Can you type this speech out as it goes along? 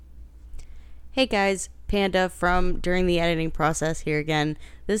Hey guys, Panda from During the Editing Process here again.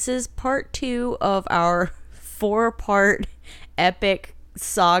 This is part 2 of our 4-part epic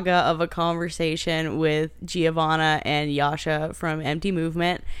saga of a conversation with Giovanna and Yasha from Empty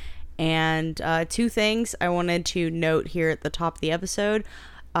Movement. And two things I wanted to note here at the top of the episode.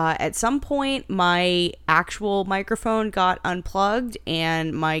 At some point, my actual microphone got unplugged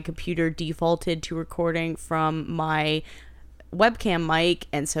and my computer defaulted to recording from my webcam mic,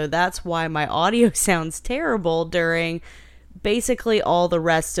 and so that's why my audio sounds terrible during basically all the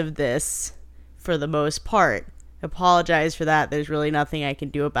rest of this for the most part. Apologize for that. There's really nothing I can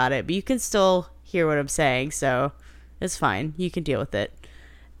do about it, but you can still hear what I'm saying, so it's fine. You can deal with it.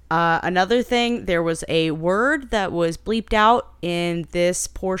 Another thing, there was a word that was bleeped out in this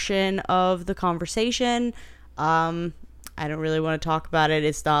portion of the conversation. I don't really want to talk about it.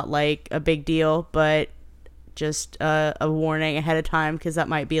 It's not like a big deal, but just a warning ahead of time because that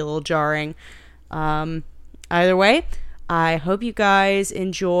might be a little jarring. Either way, I hope you guys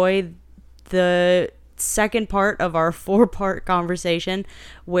enjoy the second part of our 4-part conversation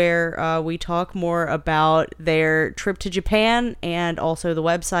where we talk more about their trip to Japan and also the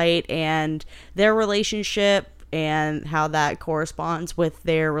website and their relationship and how that corresponds with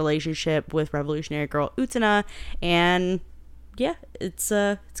their relationship with Revolutionary Girl Utena. And yeah, it's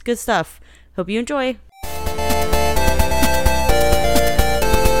good stuff. Hope you enjoy.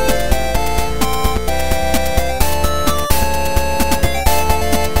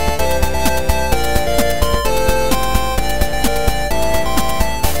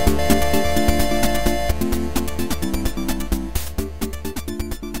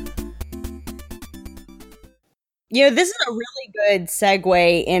 You know, this is a really good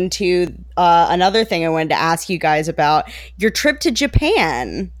segue into another thing I wanted to ask you guys about. Your trip to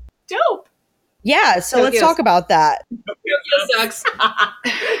Japan. Dope. Yeah, so let's talk about that. Tokyo sucks.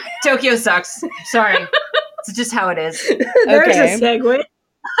 Tokyo sucks. Sorry. It's just how it is. There's a segue.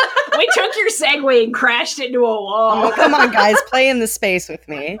 We took your segue and crashed it into a wall. Oh, come on, guys. Play in the space with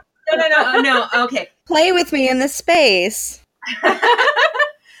me. No. Okay. Play with me in the space.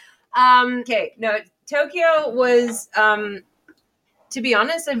 Okay. No, Tokyo was, to be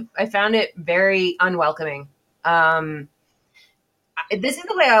honest, I found it very unwelcoming. This is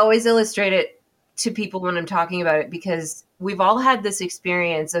the way I always illustrate it to people when I'm talking about it, because we've all had this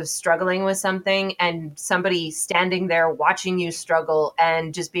experience of struggling with something and somebody standing there watching you struggle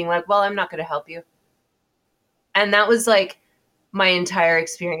and just being like, well, I'm not going to help you. And that was like my entire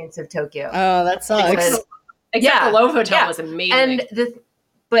experience of Tokyo. Oh, that sucks. Except the Love Hotel was amazing.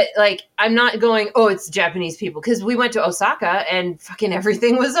 But like, I'm not going, oh, it's Japanese people. Because we went to Osaka and fucking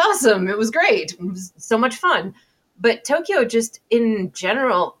everything was awesome. It was great. It was so much fun. But Tokyo, just in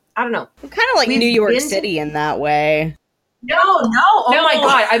general, I don't know. Kind of like New York City in that way. No. Oh my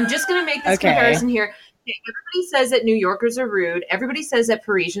God. I'm just going to make this comparison here. Everybody says that New Yorkers are rude. Everybody says that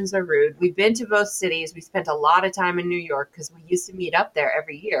Parisians are rude. We've been to both cities. We spent a lot of time in New York because we used to meet up there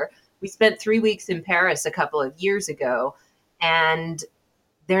every year. We spent 3 weeks in Paris a couple of years ago, and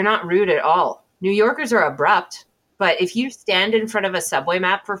they're not rude at all. New Yorkers are abrupt, but if you stand in front of a subway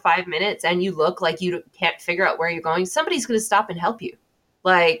map for 5 minutes and you look like you can't figure out where you're going, somebody's going to stop and help you.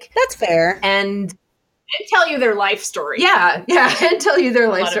 Like, that's fair. And tell you their life story. Yeah, and tell you their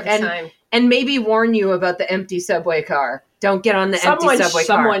life story. And maybe warn you about the empty subway car. Don't get on the empty subway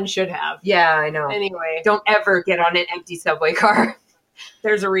car. Someone should have. Yeah, I know. Anyway. Don't ever get on an empty subway car.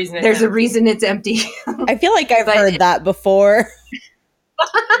 There's a reason it's empty. I feel like I've heard that before.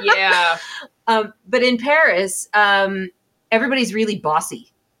 Yeah. But in Paris, everybody's really bossy.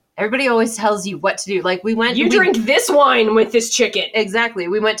 Everybody always tells you what to do. Like we drink this wine with this chicken. Exactly.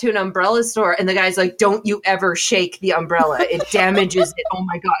 We went to an umbrella store and the guy's like, don't you ever shake the umbrella. It damages it. Oh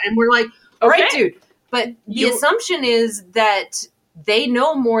my God. And we're like, all right, dude. But the assumption is that they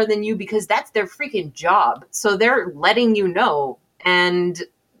know more than you because that's their freaking job. So they're letting you know. And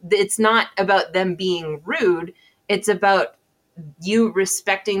it's not about them being rude. It's about you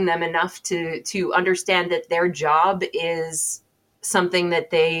respecting them enough to understand that their job is something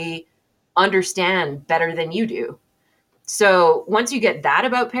that they understand better than you do. So once you get that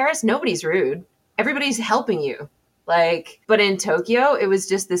about Paris, nobody's rude. Everybody's helping you. But in Tokyo, it was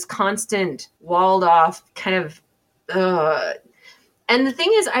just this constant walled off kind of, And the thing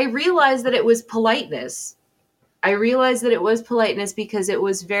is, I realized that it was politeness. Because it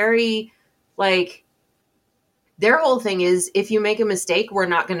was very their whole thing is, if you make a mistake, we're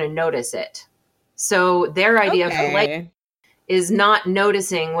not going to notice it. So their idea of politeness is not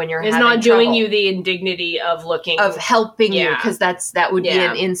noticing when you're having trouble. Is not doing you the indignity of helping you, because that would be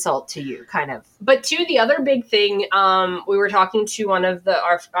an insult to you, kind of. But the other big thing, we were talking to one of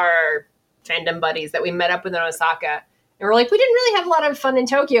our fandom buddies that we met up with in Osaka. And we're like, we didn't really have a lot of fun in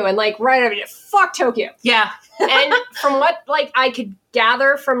Tokyo. And like, right after, fuck Tokyo. Yeah. And from what like I could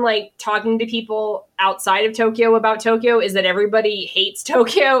gather from like talking to people outside of Tokyo about Tokyo is that everybody hates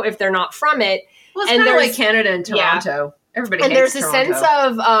Tokyo if they're not from it. Well, it's kind of like Canada and Toronto. Yeah. Everybody and hates there's Toronto. a sense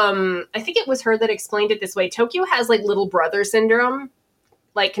of, I think it was her that explained it this way. Tokyo has like little brother syndrome,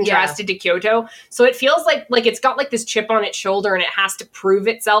 like contrasted to Kyoto. So it feels like it's got like this chip on its shoulder and it has to prove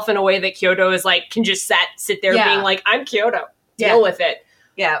itself in a way that Kyoto is like, can just sit there being like, I'm Kyoto, deal with it.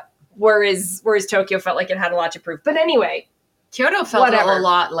 Yeah. Whereas Tokyo felt like it had a lot to prove. But anyway, Kyoto felt a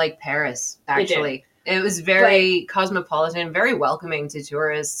lot like Paris, actually. It was very cosmopolitan, very welcoming to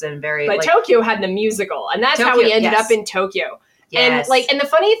tourists, and very. But Tokyo had the musical, and that's how we ended up in Tokyo. Yes. And the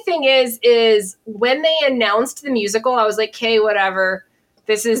funny thing is when they announced the musical, I was like, "Okay, whatever.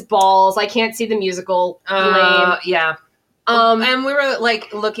 This is balls. I can't see the musical. Lame." Yeah. And we were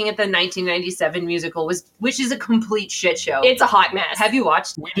like looking at the 1997 musical, which is a complete shit show. It's a hot mess. Have you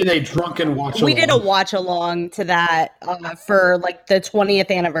watched? We did a drunken watch along. We did a watch along to that for like the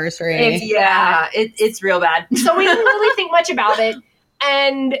 20th anniversary. It's real bad. So we didn't really think much about it.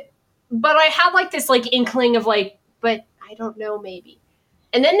 But I had like this like inkling of like, but I don't know, maybe.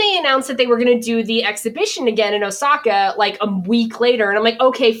 And then they announced that they were going to do the exhibition again in Osaka like a week later. And I'm like,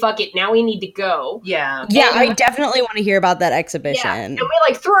 okay, fuck it. Now we need to go. Yeah. Yeah, I definitely want to hear about that exhibition. Yeah. And we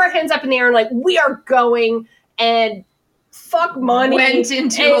like threw our hands up in the air and like, we are going, and fuck money. Went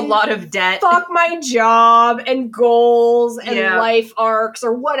into a lot of debt. Fuck my job and goals and life arcs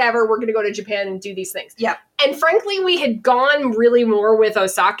or whatever. We're going to go to Japan and do these things. Yeah. And frankly, we had gone really more with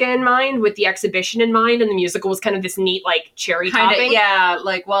Osaka in mind, with the exhibition in mind, and the musical was kind of this neat, like, cherry topping. Yeah,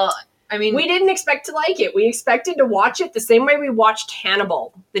 like, well, I mean... We didn't expect to like it. We expected to watch it the same way we watched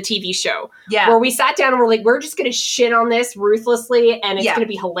Hannibal, the TV show. Yeah. Where we sat down and we're like, we're just going to shit on this ruthlessly, and it's going to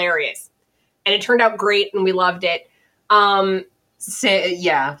be hilarious. And it turned out great, and we loved it. But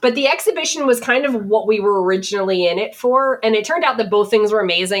the exhibition was kind of what we were originally in it for, and it turned out that both things were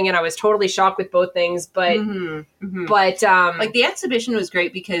amazing, and I was totally shocked with both things. But like the exhibition was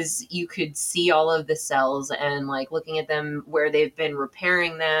great because you could see all of the cells and like looking at them where they've been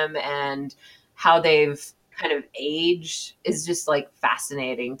repairing them and how they've kind of aged is just like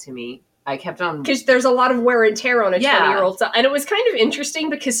fascinating to me. I kept on... Because there's a lot of wear and tear on a 20-year-old cell. And it was kind of interesting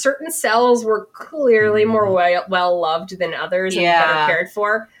because certain cells were clearly more well-loved than others and better cared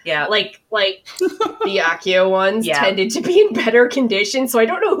for. Yeah. Like the Akio ones tended to be in better condition, so I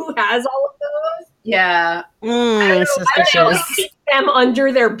don't know who has all of those. Yeah. I don't know, keep them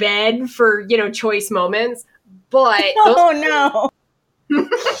under their bed for, choice moments. But... Oh, no.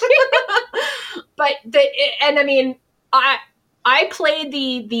 But, I played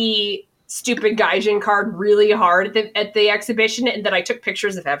the stupid Gaijin card really hard at the exhibition, and that I took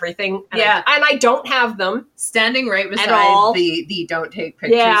pictures of everything. And I don't have them. Standing right beside the don't take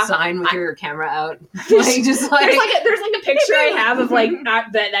pictures sign with your camera out. There's like a picture I have of like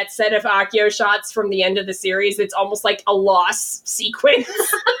that set of Akio shots from the end of the series. It's almost like a lost sequence.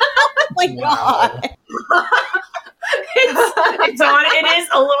 Oh my god. It's on. It is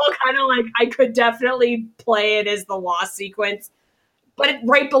a little kind of like I could definitely play it as the lost sequence, but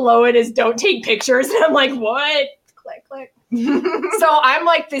right below it is don't take pictures, and I'm like, what? Click, click. So I'm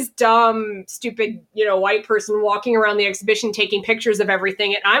like this dumb, stupid, white person walking around the exhibition taking pictures of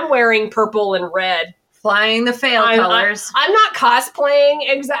everything, and I'm wearing purple and red, flying the fail colors. I'm not cosplaying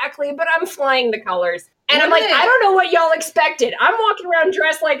exactly, but I'm flying the colors. And I'm like, I don't know what y'all expected. I'm walking around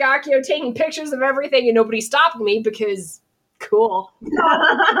dressed like Akio, taking pictures of everything, and nobody stopped me because cool.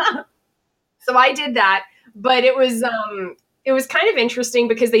 So I did that, but it was kind of interesting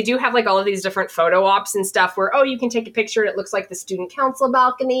because they do have like all of these different photo ops and stuff where, you can take a picture and it looks like the student council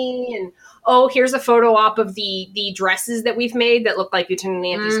balcony, and here's a photo op of the dresses that we've made that look like Lieutenant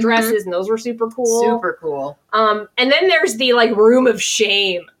Nancy's dresses, and those were super cool. Super cool. And then there's the like room of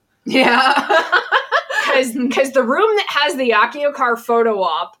shame. Yeah. Because the room that has the Akio car photo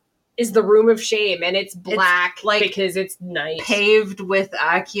op is the room of shame, and it's black because it's nice. Paved with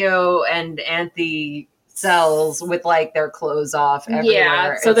Akio and Anthe cells with like their clothes off everywhere.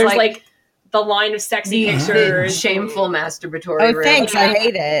 Yeah, so there's like the line of sexy pictures. The shameful masturbatory room. Thanks, I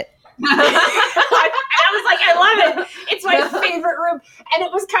hate it. I was like, I love it. It's my favorite room. And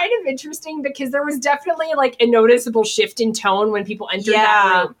it was kind of interesting because there was definitely like a noticeable shift in tone when people entered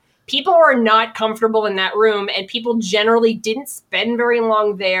that room. People were not comfortable in that room, and people generally didn't spend very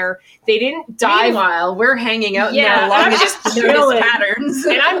long there. They didn't dive. Meanwhile, we're hanging out in there long just to notice patterns.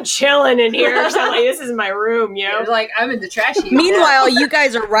 And I'm chilling in here. So I'm like, this is my room, Like, I'm in the trash heap. Meanwhile, you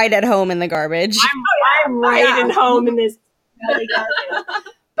guys are right at home in the garbage. I'm right at home in this garbage.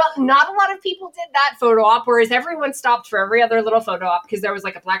 But not a lot of people did that photo op, whereas everyone stopped for every other little photo op because there was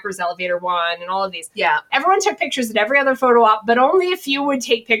like a Black Rose Elevator one and all of these. Yeah. Everyone took pictures at every other photo op, but only a few would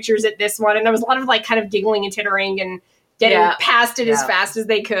take pictures at this one. And there was a lot of like kind of giggling and tittering and getting past it as fast as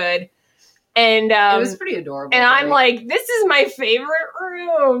they could. And it was pretty adorable. And I'm like, this is my favorite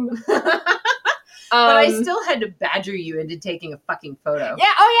room. But I still had to badger you into taking a fucking photo.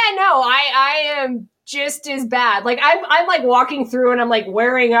 Yeah. Oh yeah. No, I am just as bad. Like I'm like walking through and I'm like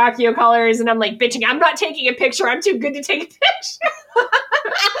wearing Akio colors and I'm like bitching. I'm not taking a picture. I'm too good to take a picture.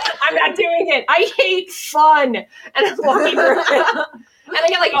 I'm not doing it. I hate fun. And I'm walking through it. And I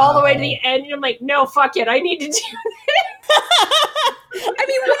get like all the way to the end and I'm like, no, fuck it. I need to do this. I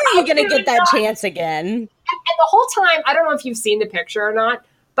mean, when are you going to get that chance again? And the whole time, I don't know if you've seen the picture or not,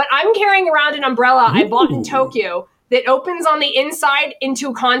 but I'm carrying around an umbrella I bought in Tokyo that opens on the inside into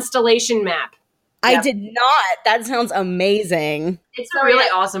a constellation map. I did not. That sounds amazing. It's a really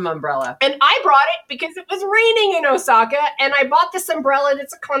awesome umbrella. And I brought it because it was raining in Osaka, and I bought this umbrella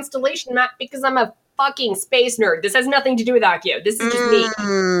that's a constellation map because I'm a fucking space nerd. This has nothing to do with Akio. This is just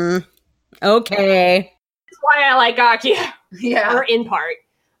me. Okay. That's why I like Akio. Yeah. Or in part.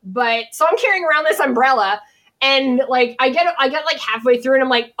 But, so I'm carrying around this umbrella, and like I get like halfway through and I'm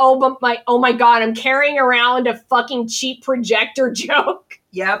like, oh my god, I'm carrying around a fucking cheap projector joke.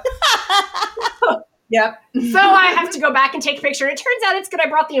 Yep. Yep. So I have to go back and take a picture. And it turns out it's good I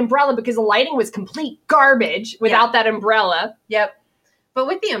brought the umbrella because the lighting was complete garbage without that umbrella. Yep. But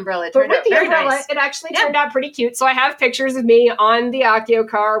with the umbrella, it turned out very nice. It actually turned out pretty cute. So I have pictures of me on the Akio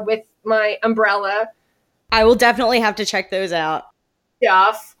car with my umbrella. I will definitely have to check those out.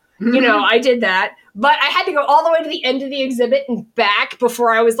 Stuff. You know, I did that. But I had to go all the way to the end of the exhibit and back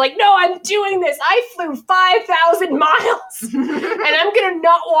before I was like, no, I'm doing this. I flew 5,000 miles. And I'm going to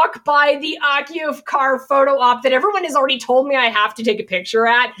not walk by the Akio car photo op that everyone has already told me I have to take a picture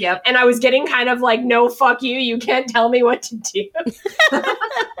at. Yep. And I was getting kind of like, no, fuck you. You can't tell me what to do.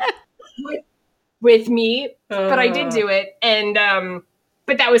 with me. But I did do it. And,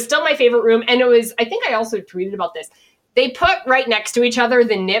 but that was still my favorite room. And it was, I think I also tweeted about this. They put right next to each other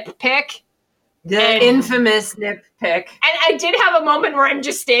the nip pick. The infamous nip pick. And I did have a moment where I'm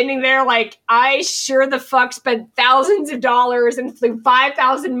just standing there like, I sure the fuck spent thousands of dollars and flew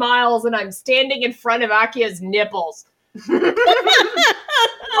 5,000 miles and I'm standing in front of Akio's nipples.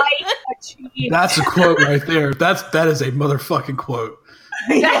 That's a quote right there. That is a motherfucking quote.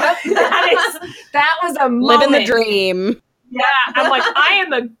 that was a moment. Living the dream. Yeah, I'm like, I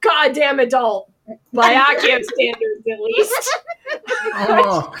am a goddamn adult by Akio standards, at least.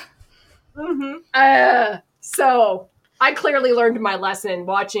 Oh. So I clearly learned my lesson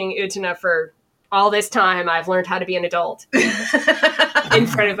watching Utena for all this time. I've learned how to be an adult in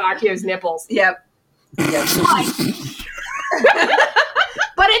front of Akio's nipples. Yep. But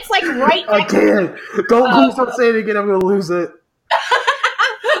it's like right I next can't. Don't please don't say it again. I'm going to lose it.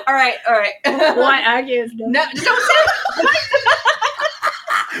 All right. what Akio's nipples. No, don't say it.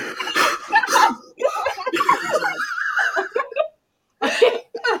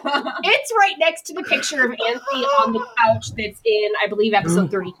 It's right next to the picture of Anthony on the couch that's in, I believe,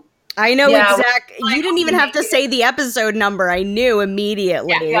 episode 30. I know exactly. You didn't even have to say the episode number. I knew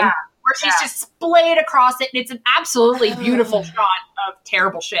immediately. Yeah. Where she's just splayed across it, and it's an absolutely beautiful shot of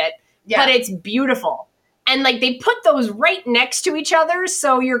terrible shit. Yeah. But it's beautiful. And, like, they put those right next to each other,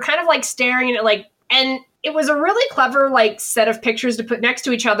 so you're kind of, like, staring at it, like, and it was a really clever, like, set of pictures to put next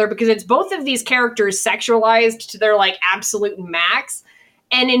to each other because it's both of these characters sexualized to their, like, absolute max.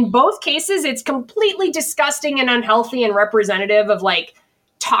 And in both cases, it's completely disgusting and unhealthy and representative of, like,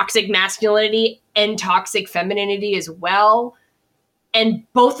 toxic masculinity and toxic femininity as well. And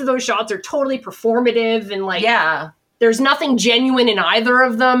both of those shots are totally performative and, like, there's nothing genuine in either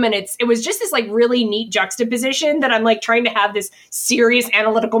of them. And it was just this, like, really neat juxtaposition that I'm, like, trying to have this serious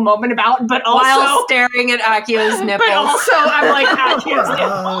analytical moment about, but also while staring at Akio's nipples. But also, I'm like, Akio's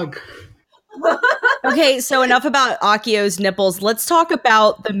nipples. Okay, so enough about Akio's nipples. Let's talk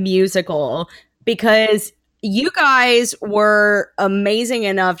about the musical because you guys were amazing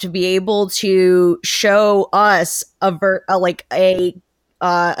enough to be able to show us a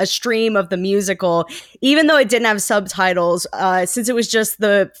stream of the musical, even though it didn't have subtitles. Since it was just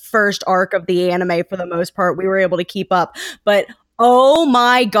the first arc of the anime for the most part, we were able to keep up. But oh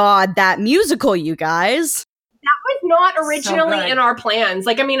my god, that musical, you guys! That was not originally in our plans.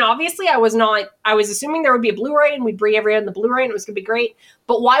 Like, I mean, obviously I was assuming there would be a Blu-ray and we'd bring everyone the Blu-ray and it was going to be great.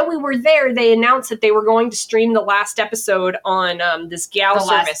 But while we were there, they announced that they were going to stream the last episode on this Gao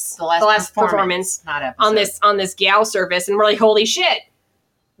service. The last performance not on this Gao service. And we're like, holy shit,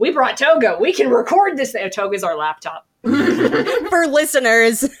 we brought Toga. We can record this. Toga's our laptop. For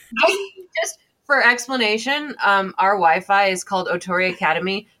listeners. Just for explanation, our Wi-Fi is called Otori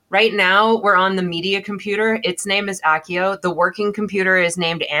Academy. Right now, we're on the media computer. Its name is Akio. The working computer is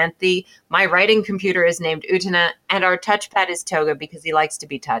named Anthe. My writing computer is named Utena. And our touchpad is Toga because he likes to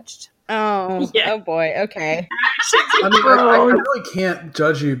be touched. Oh, Yeah. oh boy. Okay. I mean, I really can't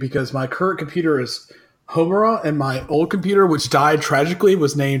judge you because my current computer is Homura, and my old computer, which died tragically,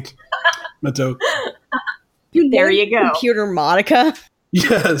 was named Mato. There you go. Computer Monica.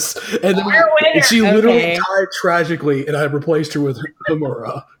 Yes, and then You're a winner. and she literally Okay. died tragically, and I replaced her with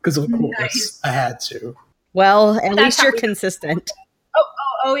Homura because of course Nice. I had to. Well, at least how you're we- consistent.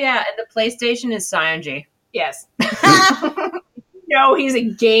 Oh yeah, and the PlayStation is Cyonji. Yes. No, he's a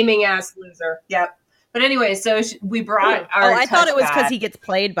gaming ass loser. Yep. But anyway, so we brought our. Oh, I thought it was because touchpad. he gets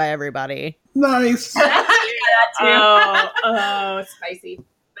played by everybody. Nice. Oh, spicy.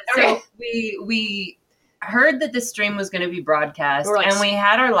 So we heard that the stream was going to be broadcast, We're like- and we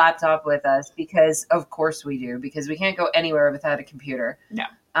had our laptop with us because, of course, we do because we can't go anywhere without a computer. No.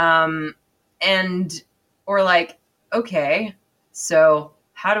 And we're like, okay, so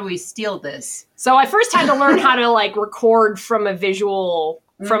how do we steal this? So I first had to learn how to like record from a visual,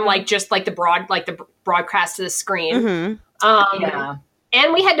 from like just like the broadcast to the screen. Mm-hmm. Yeah,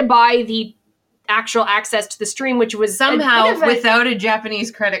 And we had to buy the actual access to the stream, which was a somehow bit of a- without a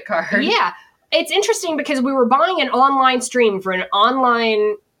Japanese credit card. Yeah. It's interesting because we were buying an online stream for an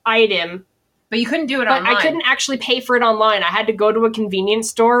online item, but you couldn't do it but online. I couldn't actually pay for it online. I had to go to a convenience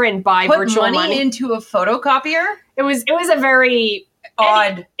store and buy put virtual money into a photocopier. It was a very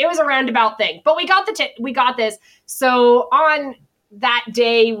Odd. It was a roundabout thing, but we got we got this. So on that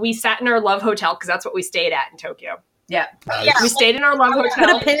day, we sat in our Love Hotel because that's what we stayed at in Tokyo. Yeah. Yeah. We stayed in our Love Put a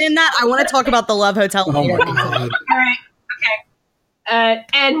Hotel, pin in that. I want to talk about the Love Hotel. Oh my later. god. All right.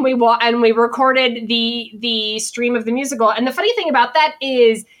 and we recorded the stream of the musical. And the funny thing about that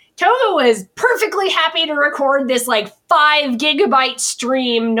is Toga was perfectly happy to record this like 5 gigabyte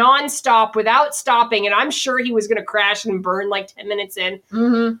stream nonstop without stopping, and I'm sure he was going to crash and burn like 10 minutes in.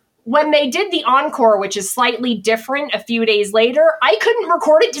 Mm-hmm. When they did the encore, which is slightly different a few days later, I couldn't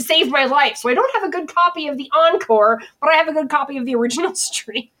record it to save my life. So I don't have a good copy of the encore, but I have a good copy of the original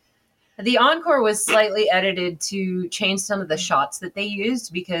stream. The encore was slightly edited to change some of the shots that they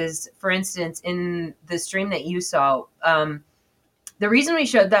used because, for instance, in the stream that you saw, the reason we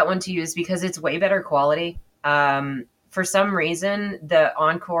showed that one to you is because it's way better quality. For some reason, the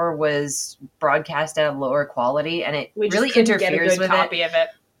encore was broadcast at a lower quality, and it We just really couldn't get a interferes good with copy of it.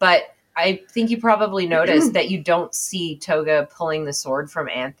 But I think you probably noticed that you don't see Toga pulling the sword from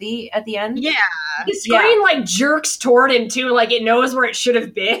Anthe at the end. Yeah. The screen like jerks toward him too, like it knows where it should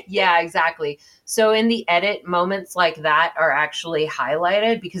have been. Yeah, exactly. So in the edit, moments like that are actually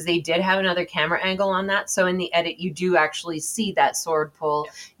highlighted because they did have another camera angle on that. So in the edit, you do actually see that sword pull.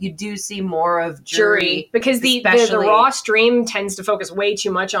 You do see more of Juri. Because the especially- raw stream tends to focus way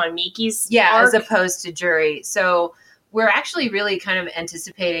too much on Miki's arc. As opposed to Juri. So we're actually really kind of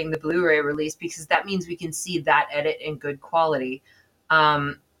anticipating the Blu-ray release because that means we can see that edit in good quality.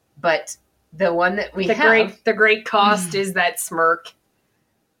 But the one that we have... The great cost is that smirk.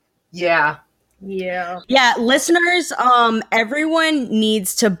 Yeah. Yeah. Yeah, listeners, everyone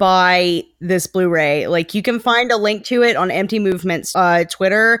needs to buy this Blu-ray. Like, you can find a link to it on Empty Movement's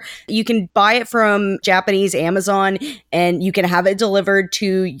Twitter. You can buy it from Japanese Amazon, and you can have it delivered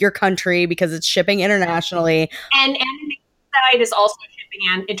to your country because it's shipping internationally. And Animate site is also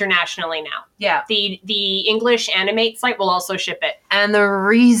shipping internationally now. Yeah. The English Animate site will also ship it. And the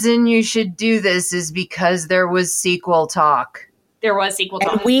reason you should do this is because there was sequel talk. There was sequel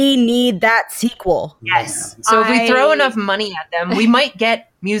And talk. we need that sequel. Yes. So if we throw enough money at them, we might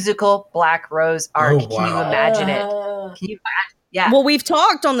get musical Black Rose arc. Oh, wow. Can you imagine it? Can you imagine? Yeah. Well, we've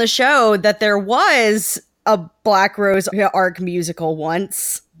talked on the show that there was a Black Rose arc musical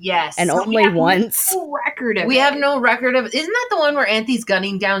once, Yes. and only once. No record of we it. have no record of. Isn't that the one where Anthe's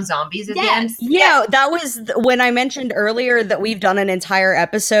gunning down zombies at the end? Yes. Yeah, that was when I mentioned earlier that we've done an entire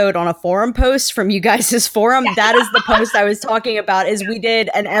episode on a forum post from you guys' forum. That is the post I was talking about. Is we did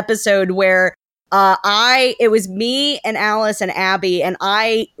an episode where it was me and Alice and Abby, and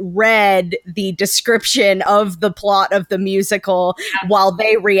I read the description of the plot of the musical while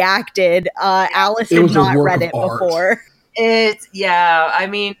they reacted. Alice It had was a not work read of it art. before. I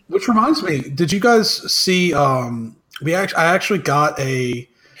mean, Which reminds me, did you guys see? I actually got a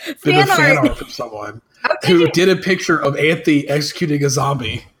bit of fan art from someone who did a picture of Anthe executing a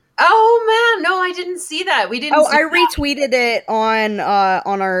zombie. Oh man, no, I didn't see that. We didn't. Oh, see I that. retweeted it on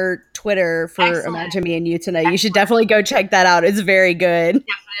our Twitter for Excellent. Imagine Me and You tonight. You should definitely go check that out. It's very good.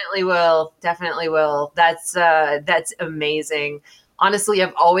 Definitely will. That's amazing. Honestly,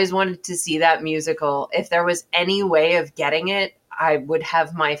 I've always wanted to see that musical. If there was any way of getting it, I would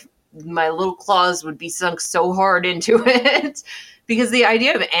have my little claws would be sunk so hard into it. Because the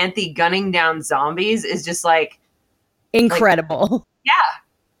idea of Anthe gunning down zombies is just like Incredible.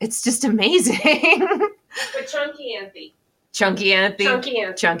 it's just amazing. But Chunky Anthe. Chunky Anthe. Chunky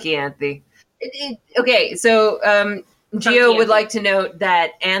Anthe. Chunky Anthe. Okay, so Gio would like to note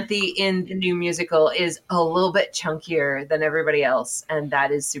that Anthe in the new musical is a little bit chunkier than everybody else, and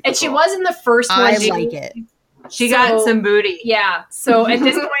that is super And she cool. was in the first one. I like it. She got some booty. Yeah. So at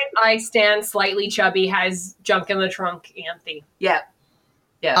this point, I stand slightly chubby, has junk in the trunk Anthe. Yeah.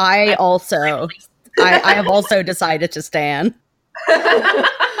 I have also decided to stan.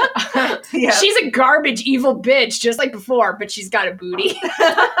 Yeah. She's a garbage, evil bitch, just like before, but she's got a booty.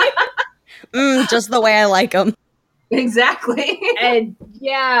 Just the way I like them. Exactly. And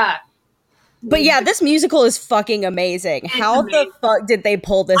yeah. But yeah, this musical is fucking amazing. How the fuck did they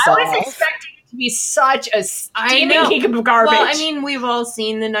pull this I off? was expecting it to be such a I steaming know. heap of garbage. Well, I mean, we've all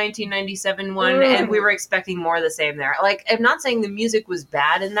seen the 1997 one, and we were expecting more of the same there. Like, I'm not saying the music was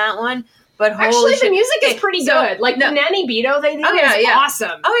bad in that one, but holy actually, shit. the music is Okay, pretty so- good. Like no. the Nanny Beto they do Oh, yeah, is yeah.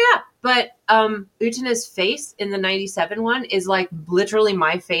 awesome. Oh yeah, but Utana's face in the 97 one is like literally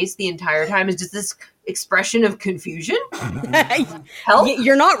my face the entire time is just this expression of confusion. Help.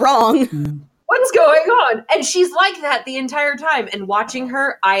 You're not wrong. What's going on? And she's like that the entire time. And watching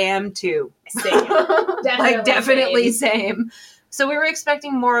her, I am too. Same. Like definitely same. So we were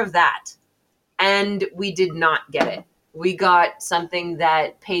expecting more of that. And we did not get it. We got something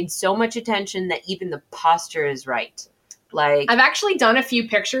that paid so much attention that even the posture is right. Like I've actually done a few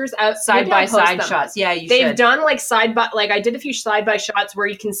pictures out side by side shots. Yeah, They've should. done like I did a few side by shots where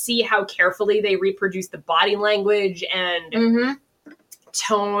you can see how carefully they reproduce the body language and Mhm.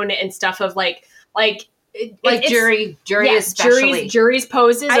 tone and stuff of like jury yeah, especially. jury's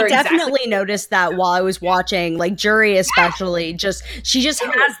poses I are definitely noticed that while I was watching, like Jury especially, she just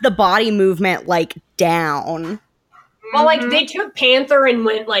has the body movement like down. well, like they took Panther and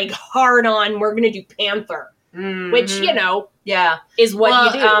went like hard on. We're gonna do Panther, which yeah, is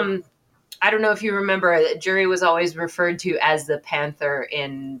what you do. I don't know if you remember that Jury was always referred to as the Panther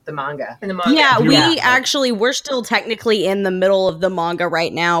in the manga. In the manga. Yeah, we're still technically in the middle of the manga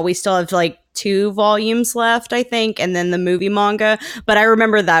right now. We still have like 2 volumes left, I think, and then the movie manga. But I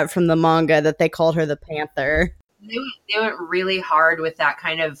remember that from the manga that they called her the Panther. They went really hard with that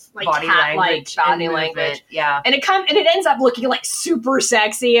kind of Like body cat-like language. body and language. movement. Yeah. And it ends up looking like super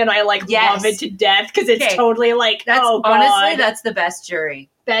sexy, and I like Yes. love it to death because it's Okay. totally like That's oh god, honestly that's the best Jury.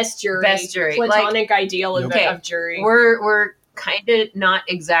 best jury, Best Jury. platonic ideal of, Okay. of jury. We're kind of not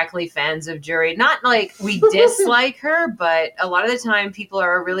exactly fans of Jury. Not like we dislike her, but a lot of the time people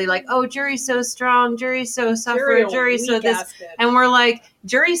are really like, "Oh, Jury's so strong, Jury's so suffer, Jury's so this," and we're like,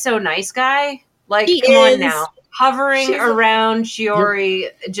 "Jury's so nice guy." Like, He come is. on now. Hovering She's around Shiori,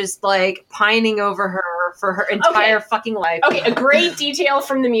 just like pining over her for her entire fucking life. Okay, a great detail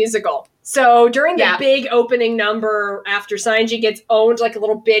from the musical. So during the Yeah. big opening number, after Sanji gets owned like a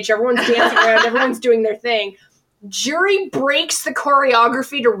little bitch, everyone's dancing around, everyone's doing their thing. Jury breaks the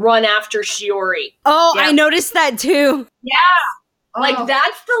choreography to run after Shiori. Oh, Yeah. I noticed that too. Like Oh.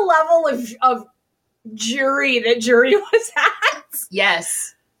 that's the level of jury that Jury was at.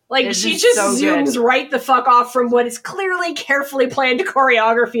 Yes. Like This she is just so zooms good. right the fuck off from what is clearly carefully planned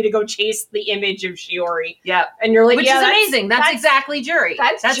choreography to go chase the image of Shiori. Yeah. And you're like, Which yeah, is that's amazing. That's exactly Jury.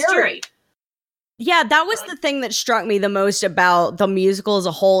 That's Jury. Yeah, that was the thing that struck me the most about the musical as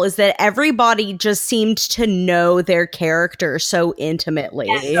a whole is that everybody just seemed to know their character so intimately.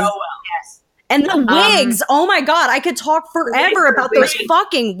 So well. Yes. And the wigs, oh my god, I could talk forever wigs are about those great.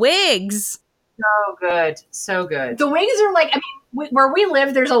 fucking wigs. So good. So good. The wigs are like, I mean, where we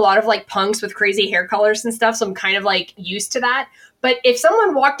live, there's a lot of like punks with crazy hair colors and stuff, so I'm kind of like used to that. But if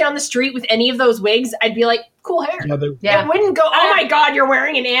someone walked down the street with any of those wigs, I'd be like, cool hair. Yeah. It wouldn't go, oh my god, you're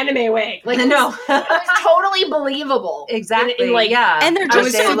wearing an anime wig. Like, No. it was totally believable. Exactly. In, like, yeah. And they're I just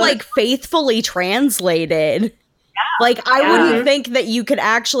would so say, like faithfully translated. Yeah. Like I Yeah. wouldn't think that you could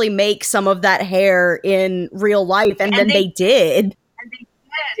actually make some of that hair in real life, and then they did.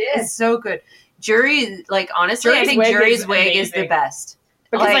 it's so good. Jury, like honestly, I Jury's think wig Jury's is wig is the amazing. best.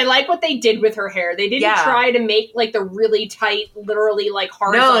 Because Like- I like what they did with her hair. They didn't Yeah. try to make like the really tight, literally like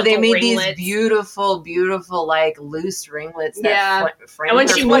horizontal No, they made ringlets. these beautiful, beautiful, like loose ringlets. That Yeah. frame And when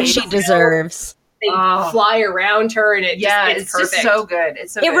her she What was- face. she deserves. they fly around her, and it's perfect. Just so good.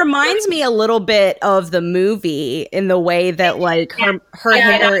 It's so it good. reminds me a little bit of the movie in the way that like her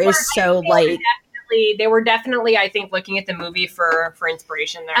hair is so like. They were definitely, I think, looking at the movie for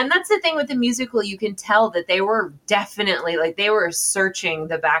inspiration there. And that's the thing with the musical, you can tell that they were definitely, like, they were searching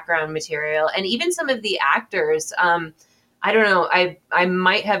the background material. And even some of the actors, I don't know, I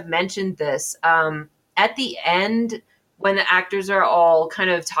might have mentioned this. At the end, when the actors are all kind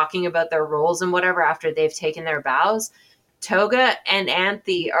of talking about their roles and whatever after they've taken their bows, Toga and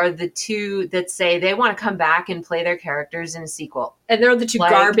Anthe are the two that say they want to come back and play their characters in a sequel. And they're the two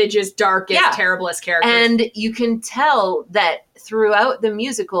garbagest, darkest, terriblest characters. And you can tell that throughout the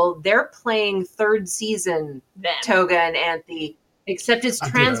musical, they're playing third season Toga and Anthe, except it's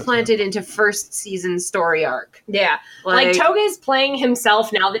transplanted into first season story arc. Yeah. Like Toga is playing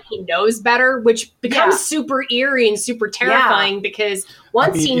himself now that he knows better, which becomes super eerie and super terrifying because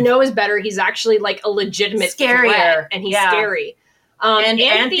once he knows better, he's actually like a legitimate threat, and he's scary. And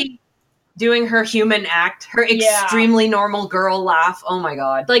Anthe doing her human act, her extremely normal girl laugh. Oh my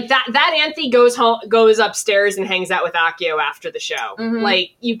god! Like that Anthe goes upstairs and hangs out with Akio after the show. Mm-hmm.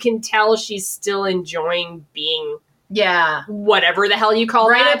 Like you can tell she's still enjoying being whatever the hell you call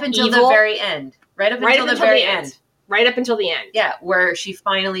it, right up until the very end. Right up until the very end. Right up until the end. Yeah, where she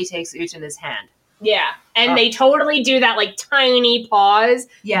finally takes Utena's hand. Yeah, and they totally do that like tiny pause,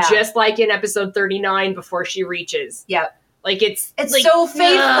 just like in episode 39 before she reaches. Yep. Like it's like, so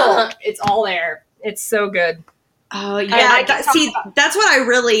faithful. It's all there. It's so good. Oh yeah. That's what I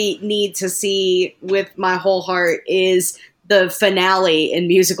really need to see with my whole heart is the finale in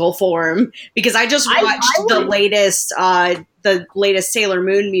musical form, because I just watched the latest Sailor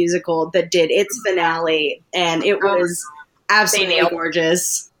Moon musical that did its finale, and it was absolutely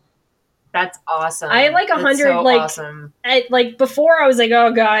gorgeous. That's awesome. I like 100. So like, awesome. Like before, I was like,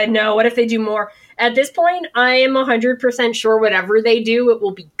 "Oh God, no! What if they do more?" At this point, I am 100% sure whatever they do, it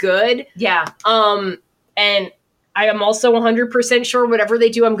will be good. Yeah. And I am also 100% sure whatever they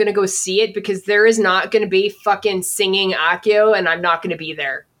do, I'm going to go see it because there is not going to be fucking singing Akio, and I'm not going to be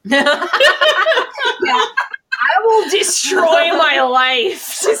there. I will destroy my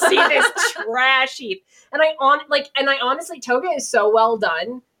life to see this trash heap. And I honestly, Toga is so well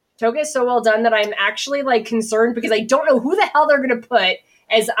done. Toga is so well done that I'm actually like concerned because I don't know who the hell they're going to put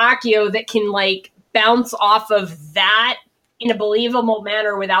as Akio that can like bounce off of that in a believable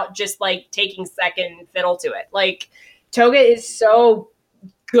manner without just like taking second fiddle to it. Like Toga is so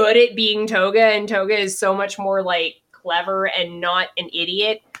good at being Toga, and Toga is so much more like clever and not an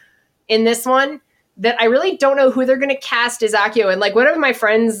idiot in this one that I really don't know who they're going to cast as Akio. And like one of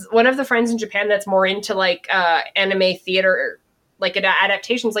the friends in Japan that's more into like anime theater, like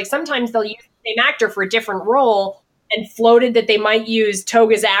adaptations, like sometimes they'll use the same actor for a different role and floated that they might use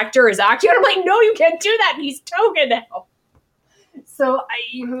Toga's actor as Akio. And I'm like, no, you can't do that. He's Toga now. So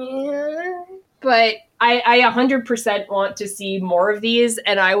but I 100% want to see more of these,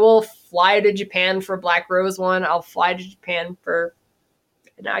 and I will fly to Japan for Black Rose one. I'll fly to Japan for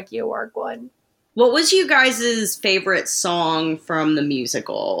an Akio arc one. What was you guys' favorite song from the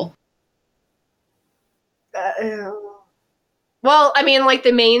musical? Well, I mean, like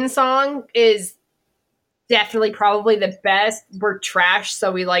the main song is definitely probably the best. We're trash,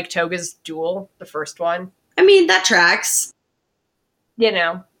 so we like Toga's Duel, the first one. I mean, that tracks. You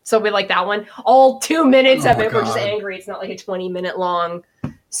know, so we like that one. All 2 minutes of it, we're just angry. It's not like a 20-minute long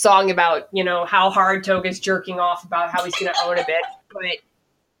song about, you know, how hard Toga's jerking off about how he's going to own a bitch. But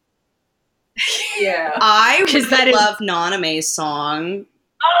yeah, I really love Naname's song.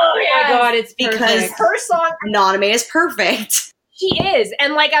 Oh my god, it's because perfect. Her song Naname is perfect. She is,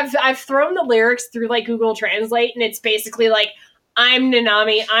 and like I've thrown the lyrics through like Google Translate, and it's basically like, I'm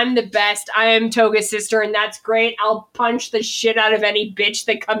Nanami, I'm the best, I am Toga's sister, and that's great. I'll punch the shit out of any bitch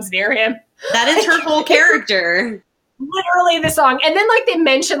that comes near him. That is her whole character. Literally the song. And then like they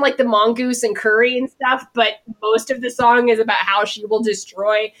mention like the mongoose and curry and stuff, but most of the song is about how she will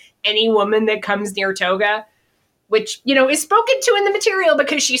destroy any woman that comes near Toga, which, you know, is spoken to in the material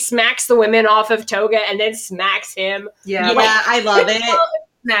because she smacks the women off of Toga and then smacks him. Yeah, like, I love it.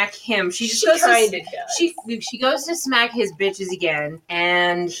 Smack him. She goes to smack his bitches again,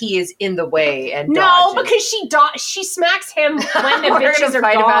 and he is in the way and dodges. Because she smacks him when the bitches are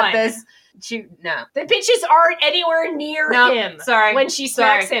fight gone. about this. The bitches aren't anywhere near him. Sorry, when she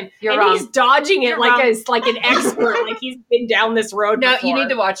smacks him, You're and wrong. He's dodging it You're like wrong. like an expert, like he's been down this road. No, before. you need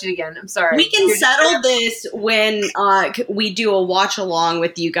to watch it again. I'm sorry. We can settle this when we do a watch along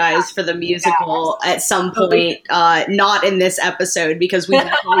with you guys for the musical at some point. Not in this episode because we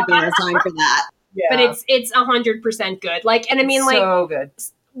definitely don't have time for that. Yeah. But it's 100% good. Like, and I mean, like, so good.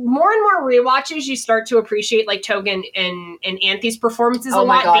 more and more rewatches, you start to appreciate like Toga and Anthy's performances a Oh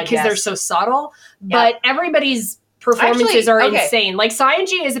my lot God, because yes. they're so subtle. Yeah. But everybody's performances Actually, are okay. insane. Like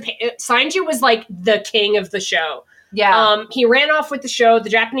Sanji was like the king of the show. Yeah. He ran off with the show. The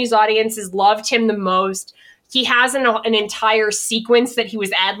Japanese audiences loved him the most. He has an entire sequence that he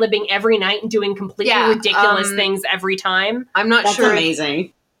was ad-libbing every night and doing completely ridiculous things every time. I'm not That's sure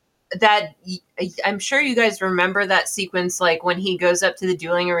amazing. that I'm sure you guys remember that sequence, like when he goes up to the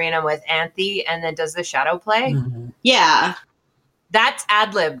dueling arena with Anthy and then does the shadow play. Mhm. Yeah. That's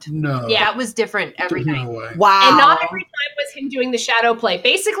ad-libbed. No. Yeah. That was different every No night. way. Wow. And not every time was him doing the shadow play.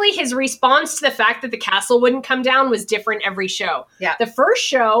 Basically, his response to the fact that the castle wouldn't come down was different every show. Yeah. The first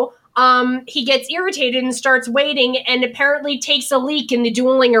show, he gets irritated and starts waiting and apparently takes a leak in the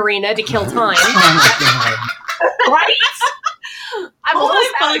dueling arena to kill time. Oh Right? I'm Oh almost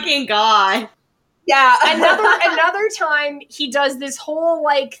my fucking god. Yeah. another time he does this whole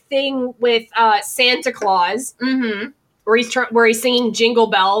like thing with Santa Claus Mm-hmm. where he's singing Jingle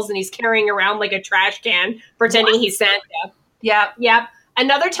Bells and he's carrying around like a trash can pretending he's Santa. Yeah. Yep.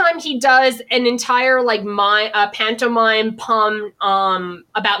 Another time he does an entire like pantomime poem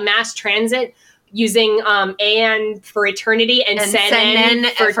about mass transit using AN for eternity and Senen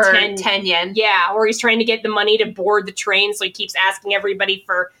for 10 yen. Yeah, or he's trying to get the money to board the train, so he keeps asking everybody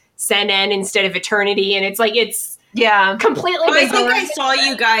for Senen instead of eternity, and it's Yeah. completely I bizarre. think I saw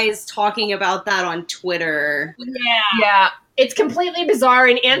you guys talking about that on Twitter. Yeah. It's completely bizarre,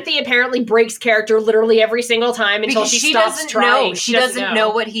 and Anthy apparently breaks character literally every single time until Because she stops doesn't trying. know. She doesn't know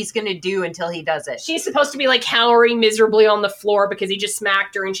what he's going to do until he does it. She's supposed to be like cowering miserably on the floor because he just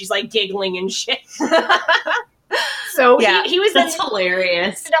smacked her, and she's like giggling and shit. So Yeah. he was That's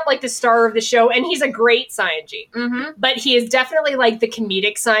hilarious. up like the star of the show, and he's a great Sanji. Mm-hmm. But he is definitely like the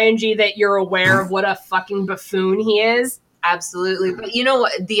comedic Sanji that you're aware of what a fucking buffoon he is. Absolutely. But you know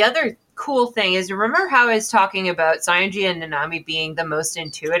what? The other cool thing is, remember how I was talking about Sanji and Nanami being the most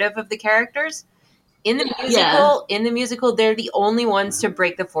intuitive of the characters? In the musical, they're the only ones to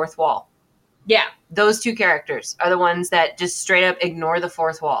break the fourth wall. Yeah. Those two characters are the ones that just straight up ignore the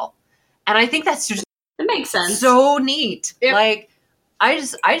fourth wall. And I think that's just That makes sense. so neat. Yep. Like, I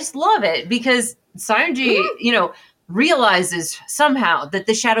just love it because Sanji, realizes somehow that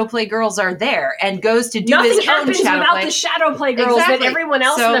the Shadow Play girls are there and goes to do Nothing his own happens Shadow without Play. the Shadow Play girls that Exactly. everyone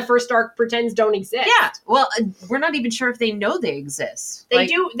else So- in the first arc pretends don't exist. Yeah, well, we're not even sure if they know they exist. They Like,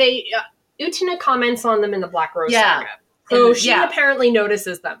 do. Utena comments on them in the Black Rose Yeah. saga. So And- she yeah. apparently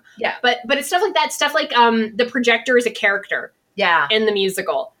notices them. Yeah. But it's stuff like that. Stuff like the projector is a character Yeah. in the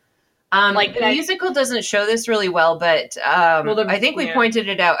musical. Like the that- musical doesn't show this really well, but I think we pointed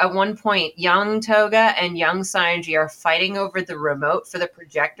it out at one point. Young Toga and young Sanji are fighting over the remote for the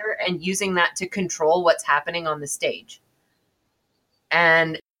projector and using that to control what's happening on the stage.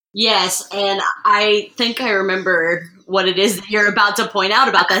 And Yes, and I think I remember what it is that you're about to point out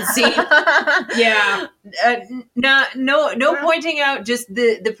about that scene. Yeah. no pointing out. Just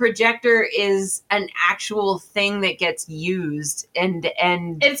the projector is an actual thing that gets used, and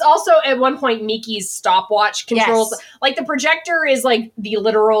It's also at one point Miki's stopwatch controls. Yes. Like the projector is like the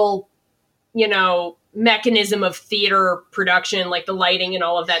literal, mechanism of theater production, like the lighting and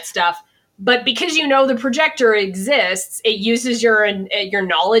all of that stuff. But because the projector exists, it uses your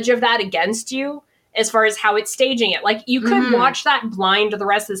knowledge of that against you as far as how it's staging it. Like you could Mhm. watch that blind to the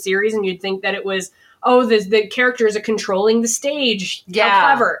rest of the series, and you'd think that it was, the characters are controlling the stage. How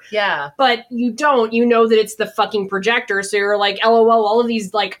clever. Yeah. But you don't. You know that it's the fucking projector, so you're like, LOL, all of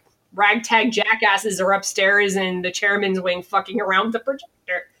these like ragtag jackasses are upstairs in the chairman's wing fucking around with the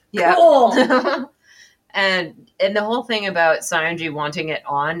projector. Yeah. Cool. And the whole thing about Sanji wanting it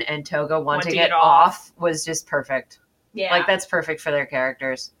on and Toga wanting Wanting it it off. was just perfect. Yeah. Like that's perfect for their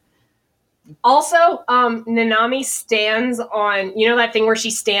characters. Also, Nanami stands on, that thing where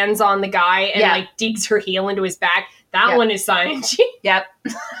she stands on the guy and Yeah. like digs her heel into his back. That Yeah. one is Sanji. Yep.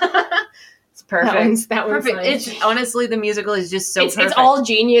 It's perfect. That one's Perfect. Sanji. It's honestly the musical is just so it's perfect. all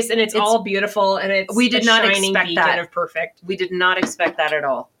genius and it's It's- all beautiful and it's We did a not shining expect beacon that. of perfect. We did not expect that at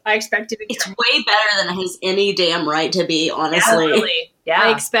all. I expected it. It's way better than it has any damn right to be, honestly. Really. Yeah.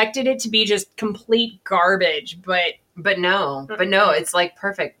 I expected it to be just complete garbage, but But no, it's like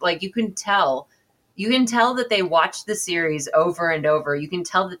perfect. Like you can tell that they watched the series over and over. You can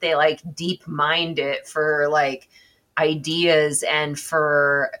tell that they like deep mined it for like ideas and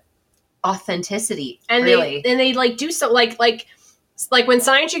for authenticity. and really. they like do so like when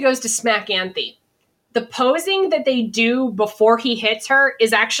Sanji goes to smack Anthy, the posing that they do before he hits her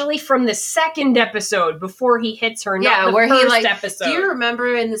is actually from the second episode before he hits her, not the where first he like episode. Do you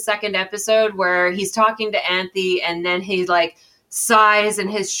remember in the second episode where he's talking to Anthy and then he like sighs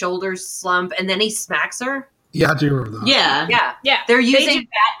and his shoulders slump, and then he smacks her. Yeah, I do remember that. Yeah. They're using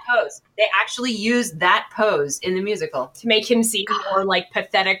that pose. They actually use that pose in the musical to make him seem more like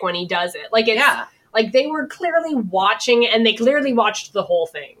pathetic when he does it. Like it's like they were clearly watching, and they clearly watched the whole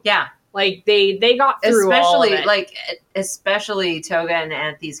thing. Yeah. Like they got through all of it. Especially Toga and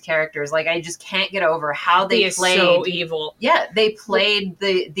Anthe's characters. Like I just can't get over how they played. So evil. Yeah, they played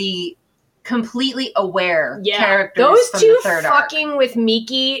the completely aware characters. Those from two the third fucking arc. with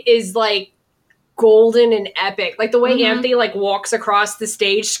Miki is like golden and epic. Like the way Anthe like walks across the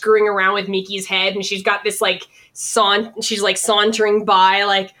stage screwing around with Miki's head, and she's got this like she's like sauntering by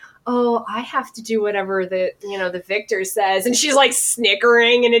like, oh, I have to do whatever the victor says, and she's like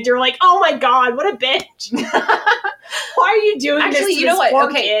snickering, and you're like, oh my god, what a bitch. Why are you doing this to this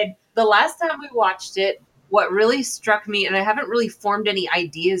poor kid? The last time we watched it, what really struck me, and I haven't really formed any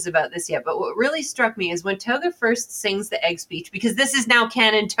ideas about this yet, but what really struck me is when Toga first sings the egg speech, because this is now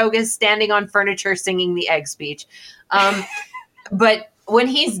canon, Toga's standing on furniture singing the egg speech. But when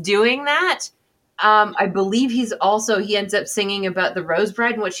he's doing that, I believe he ends up singing about the Rose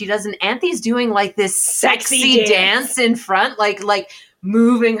Bride and what she does, and Anthe's doing like this sexy dance in front, like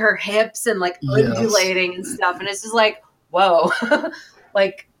moving her hips and like undulating and stuff, and it's just like, whoa.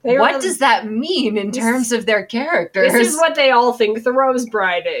 Like, what does that mean in terms of their characters? This is what they all think the Rose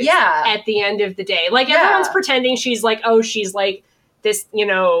Bride is. Yeah. At the end of the day. Like, everyone's pretending she's like, oh, she's like this,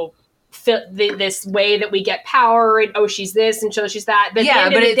 this way that we get power, and oh, she's this, and so she's that. But at the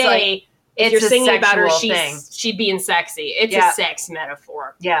end of the day, if you're singing about her, she's being sexy. It's a sex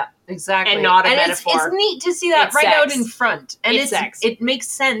metaphor. Yeah, exactly. And not a metaphor. It's neat to see that it's right sex. out in front. And it's sex. It makes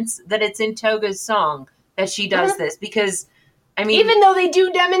sense that it's in Toga's song that she does this, because I mean, even though they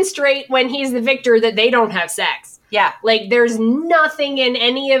do demonstrate when he's the victor that they don't have sex. Yeah. Like, there's nothing in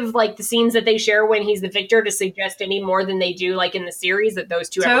any of, like, the scenes that they share when he's the victor to suggest any more than they do, like, in the series that those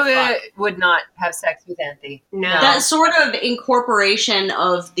two ever Toga fuck. would not have sex with Anthe. No. That sort of incorporation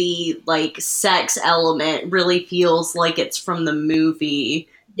of the, like, sex element really feels like it's from the movie.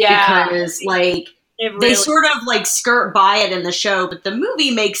 Yeah. Because, like, they sort of, like, skirt by it in the show, but the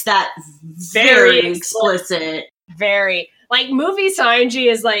movie makes that very explicit. Very. Like, movie Sanji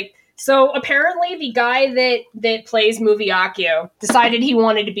is, like... So, apparently, the guy that plays Movie Akio decided he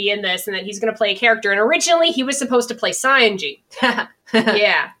wanted to be in this and that he's going to play a character. And originally, he was supposed to play Sanji.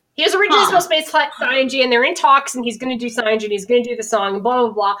 Yeah. He was originally supposed to play Sanji, and they're in talks, and he's going to do Sanji, and he's going to do the song, and blah,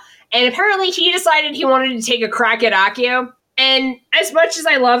 blah, blah. And apparently, he decided he wanted to take a crack at Akio. And as much as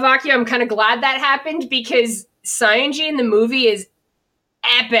I love Akio, I'm kind of glad that happened, because Sanji in the movie is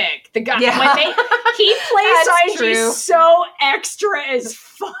epic. The guy, he plays Sanji so extra as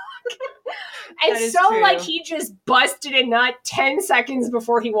fuck. And so, like, he just busted a nut 10 seconds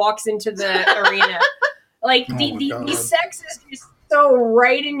before he walks into the arena. Like, the sex is just so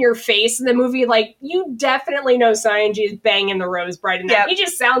right in your face in the movie. Like, you definitely know Sanji is banging the Rose Bride. And he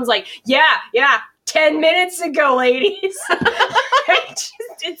just sounds like, yeah, 10 minutes ago, ladies.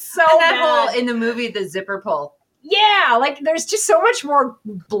 It's so and that bad. whole, in the movie, the zipper pull. Yeah, like, there's just so much more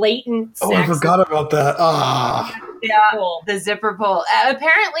blatant sex. Oh, I forgot about that. Yeah, the zipper pull.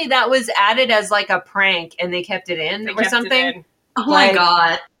 Apparently, that was added as, like, a prank, and they kept it in or something. Oh, my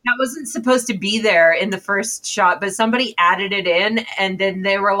God. That wasn't supposed to be there in the first shot, but somebody added it in, and then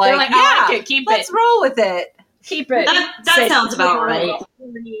they were like, I like it. Keep let's roll with it. Keep it. That sounds about right.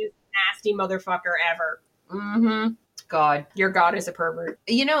 Nasty motherfucker ever. Mm-hmm. God. Your god is a pervert.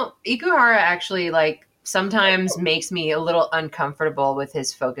 You know, Ikuhara actually, like, sometimes makes me a little uncomfortable with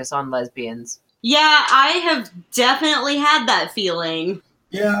his focus on lesbians. Yeah, I have definitely had that feeling.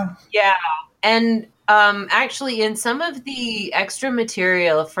 Yeah. Yeah. And actually, in some of the extra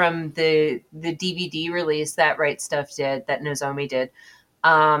material from the DVD release that Right Stuff did, that Nozomi did,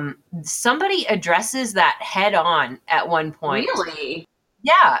 somebody addresses that head on at one point. Really?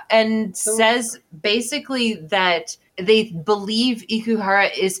 Yeah, and says basically that they believe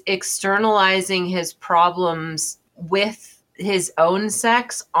Ikuhara is externalizing his problems with his own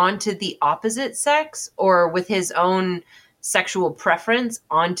sex onto the opposite sex, or with his own sexual preference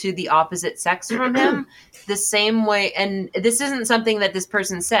onto the opposite sex from him, the same way. And this isn't something that this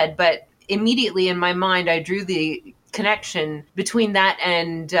person said, but immediately in my mind, I drew the connection between that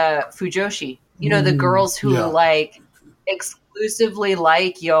and Fujoshi. You know, the girls who like exclusively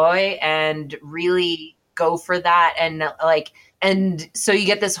like Yoi and really go for that, and like, and so you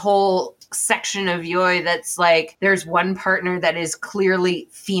get this whole section of Yoi that's like, there's one partner that is clearly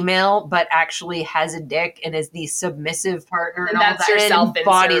female but actually has a dick and is the submissive partner, and all that's that, your and self-insert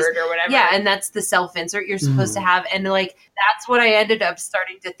embodies- or whatever. yeah, and that's the self-insert you're supposed to have, and like that's what I ended up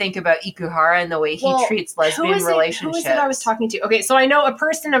starting to think about Ikuhara and the way he treats lesbian relationships. Who is it I was talking to? Okay, so I know a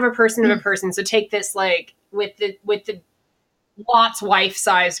person of a person of a person. So take this like with the Lot's wife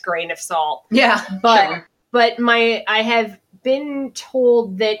sized grain of salt. Yeah, But sure. but I have been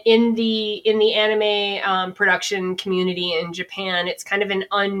told that in the anime production community in Japan, it's kind of an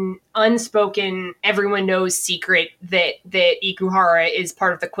unspoken, everyone knows secret that Ikuhara is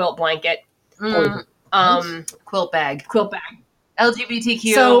part of the quilt blanket. Quilt bag.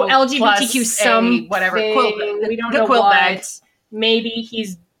 LGBTQ. So LGBTQ plus some whatever thing, quilt bag. we don't The know quilt what. bag. Maybe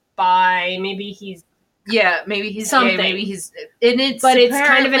he's bi. Maybe he's Maybe he's something. gay, maybe he's, and it's but it's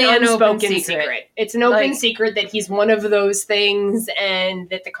kind of an apparently unspoken open secret. It's an open Like- secret that he's one of those things, and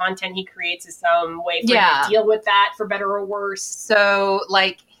that the content he creates is some way for him to deal with that, for better or worse. So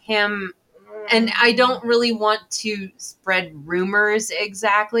like him, and I don't really want to spread rumors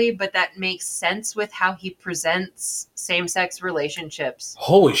exactly, but that makes sense with how he presents same-sex relationships.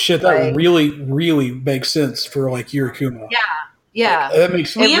 Holy shit, that Like- really makes sense for like Yurikuma. Yeah. That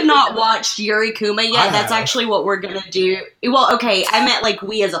makes We have not watched Yuri Kuma yet. I That's have. actually what we're gonna do. Well, okay, I meant like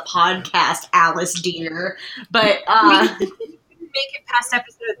we as a podcast, Alice dear. But Make it past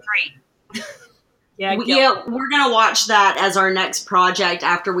episode 3. Yeah, we're gonna watch that as our next project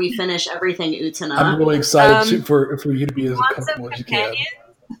after we finish everything Utena. I'm really excited for you to be as Want comfortable some as you can. companions?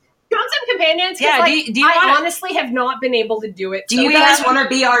 Want some companions? 'Cause, Yeah, like, do you I wanna- honestly have not been able to do it. Do so you far. guys want to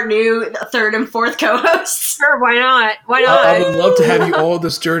be our new third and fourth co-hosts? Sure, why not? Why I not? would love to have you all on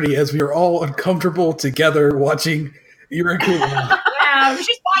this journey as we are all uncomfortable together watching Yurikuma. Yeah, we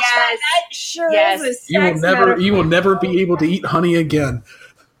should watch that. Yes. That sure Yes. is a sex You will never be able to eat honey again.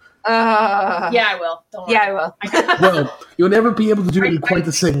 Yeah, I will. Don't worry. Yeah, I will. Well, you'll never be able to do it in quite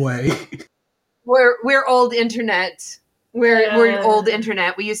the same way. We're old internet. We're Yeah. old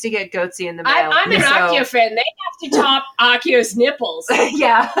internet. We used to get Goatsy in the mail. I'm an so- Akio fan. They have to top Akio's nipples.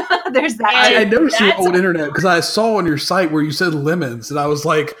 Yeah, there's that. I noticed your That's- old internet because I saw on your site where you said lemons, and I was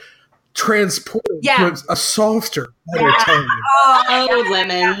like transported Yeah. to a softer, better tone. Oh,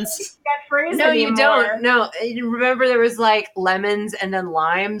 lemons. That phrase No, you anymore. don't. No, remember there was like lemons and then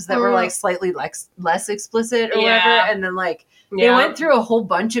limes that were like slightly less explicit or Yeah. whatever, and then like they Yeah. went through a whole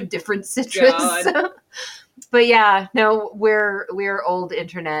bunch of different citrus. God. But yeah, no, we're old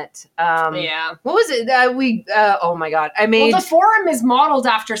internet. Yeah. What was it? Oh my god, I made. Well, the forum is modeled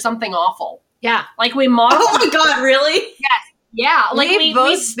after something awful. Yeah, Like we modeled. Oh my god, really? Yeah, like We've we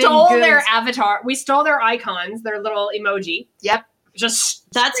both been stole their goons. avatar. We stole their icons, their little emoji. Yep.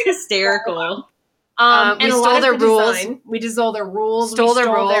 Just That's hysterical. and we a stole lot of their the rules. design. We just stole their rules. Stole we their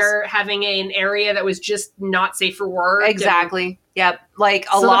stole rules. their having an area that was just not safe for work. Exactly. Yep. Like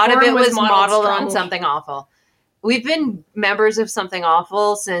a So the lot of forum it was was modeled modeled on strongly. Something Awful. We've been members of Something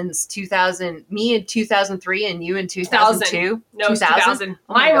Awful since 2000. Me in 2003, and you in 2002. No, 2000.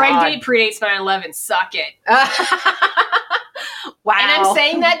 Oh my my right God. date predates 9/11. Suck it. Wow. And I'm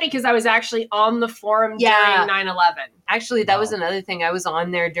saying that because I was actually on the forum Yeah. during 9/11. Actually, that was another thing. I was on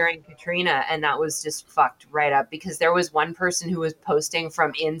there during Katrina, and that was just fucked right up because there was one person who was posting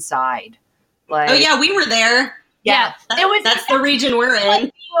from inside. Like, Oh yeah, we were there. yeah. It was That's the region we're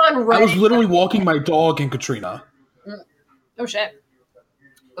in. on I was Reddit. literally walking my dog in Katrina Oh shit.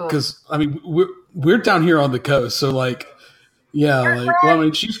 because I mean we're down here on the coast, so like I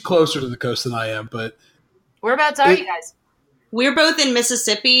mean she's closer to the coast than I am, but Whereabouts are you guys? We're both in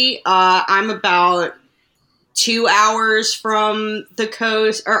Mississippi. I'm about 2 hours from the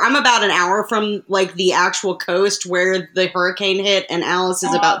coast, or I'm about an hour from like the actual coast where the hurricane hit, and Alice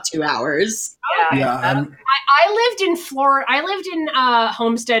is about 2 hours. yeah, I'm, I lived in Florida. I lived in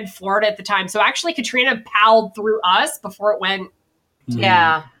Homestead, Florida at the time. So actually, Katrina palled through us before it went.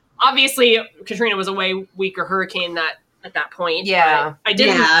 Yeah. Obviously, Katrina was a way weaker hurricane at that point. Yeah. but I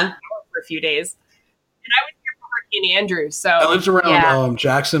didn't Yeah. for a few days, and I was here for Hurricane Andrew. So I lived around Yeah.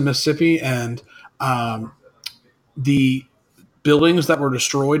 Jackson, Mississippi, and the buildings that were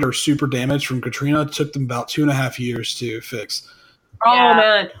destroyed or super damaged from Katrina took them about 2.5 years to fix. oh Yeah.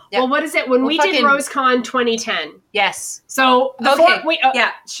 man. Yeah. Well, what is it when Well, we did fucking- RoseCon 2010? Yes. So Okay,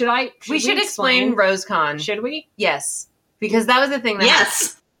 yeah. Should We should explain RoseCon. Should we? Yes. Because that was the thing that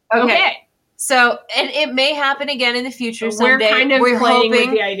Yes. happened. Okay. So, and it may happen again in the future We're someday. kind of We're playing hoping,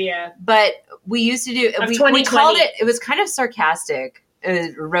 with the idea. but we used to do, Of we 2020. called it was kind of sarcastic,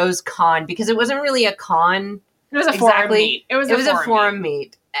 RoseCon, because it wasn't really a con. It was a Exactly. forum meet. It was a a forum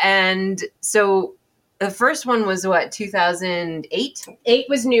meet. And so The first one was what, 2008? 8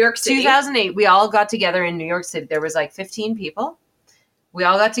 was New York City. 2008. We all got together in New York City. There was like 15 people. We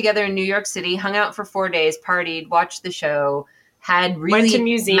all got together in New York City, hung out for 4 days, partied, watched the show, had Went really to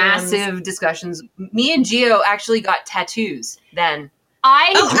museums. massive discussions. Me and Gio actually got tattoos then.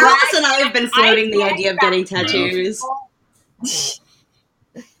 Alice and I have been floating the idea of getting tattoos.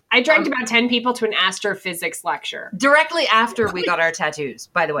 I dragged about 10 people to an astrophysics lecture. Directly after we got our tattoos,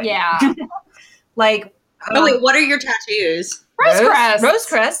 by the way. Yeah. Like, Oh wait, what are your tattoos? Rosecrest.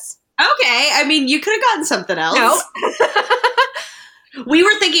 Rosecrest. Okay, I mean, you could have gotten something else. No. We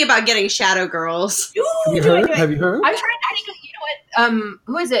were thinking about getting Shadow Girls. Have you heard? Have you heard? I'm trying. I think, you know what?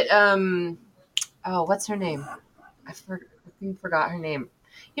 Who is it? Oh, what's her name? I forgot her name.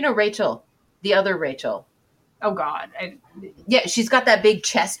 You know, Rachel, the other Rachel. Oh, God. Yeah, she's got that big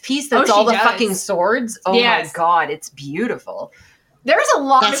chest piece that's Oh, all she the does. fucking swords. Oh Yes. my God, it's beautiful. There's a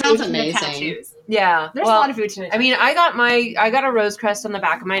lot That of sounds Uchina amazing. tattoos. Yeah, There's well, a lot of Uchina tattoos. I mean, I got a rose crest on the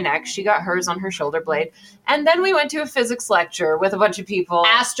back of my neck. She got hers on her shoulder blade, and then we went to a physics lecture with a bunch of people.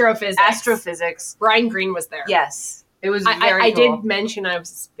 astrophysics. Astrophysics. Brian Green was there. Yes, it was I very cool. did mention I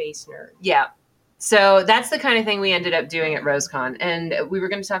was a space nerd. Yeah. So that's the kind of thing we ended up doing at RoseCon. And we were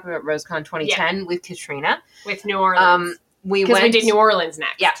going to talk about RoseCon 2010 with Katrina. With New Orleans. We Because went. we did New Orleans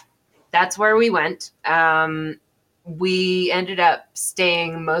next. Yeah. That's where we went. We ended up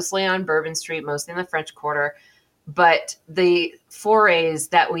staying mostly on Bourbon Street, mostly in the French Quarter. But the forays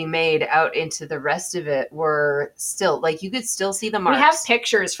that we made out into the rest of it were still, like, you could still see the marks. We have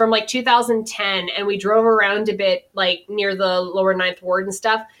pictures from like 2010 and we drove around a bit like near the lower Ninth Ward and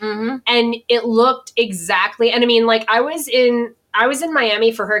stuff. Mm-hmm. And it looked exactly, and I mean, like I was in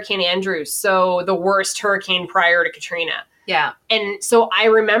Miami for Hurricane Andrew, so the worst hurricane prior to Katrina. Yeah. And so I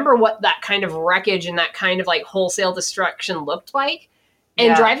remember what that kind of wreckage and that kind of like wholesale destruction looked like. And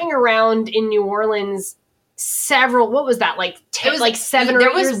Yeah. driving around in New Orleans, what was that? Like, It was like 7 or 8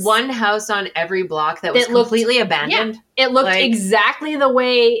 There was years? one house on every block that was That looked- completely abandoned. It looked like- exactly the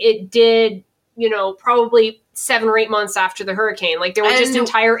way it did, probably 7 or 8 months after the hurricane. Like there were just And-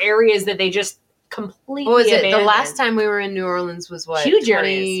 entire areas that they just completely What was it? abandoned. The last time we were in New Orleans was what? Huge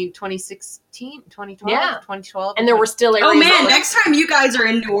areas. 2016, 2012, Yeah. 2012. And there were still areas. Oh man, that were- next time you guys are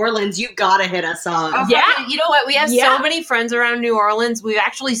in New Orleans, you gotta hit us up. Oh, Yeah. fucking- you know what? We have Yeah. so many friends around New Orleans. We've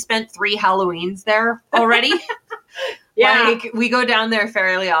actually spent 3 Halloweens there already. Yeah. Like, we go down there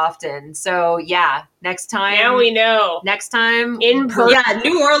fairly often. So yeah, next time. Now we know. Next time. In person. Yeah,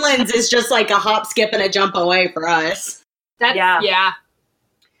 New Orleans is just like a hop, skip, and a jump away for us. Yeah.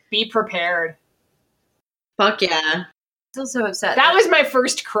 Be prepared. Fuck yeah. I'm still so upset. That was my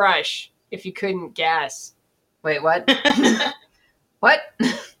first crush, if you couldn't guess. Wait, what? What?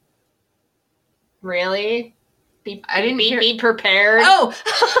 Really? I didn't hear. Be prepared. Oh!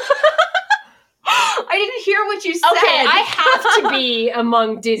 I didn't hear what you said. Okay, I have to be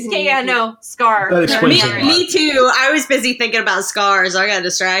among Disney. Yeah, no. Scar. That explains me, a lot. me too. I was busy thinking about scars. I got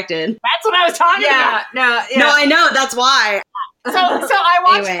distracted. That's what I was talking about. Yeah, no. Yeah. No, I know. That's why. So I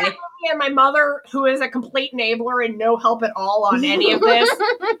watched Anyway. that movie, and my mother, who is a complete enabler and no help at all on any of this,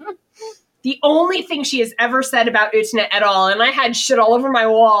 the only thing she has ever said about Utena at all, and I had shit all over my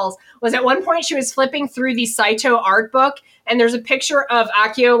walls, was at one point she was flipping through the Saito art book, and there's a picture of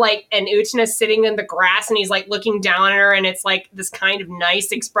Akio and Utena sitting in the grass, and he's like looking down at her, and it's like this kind of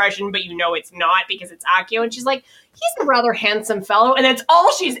nice expression, but it's not because it's Akio, and she's like, he's a rather handsome fellow, and that's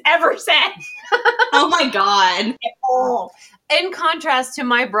all she's ever said. Oh my god. At all. In contrast to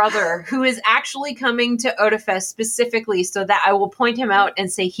my brother, who is actually coming to Otafest specifically so that I will point him out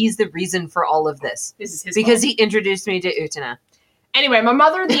and say he's the reason for all of this. This is his Because fault. he introduced me to Utena. Anyway, my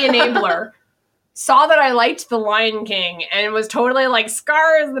mother, the enabler, saw that I liked The Lion King and was totally like,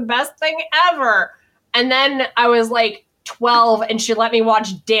 Scar is the best thing ever. And then I was like 12 and she let me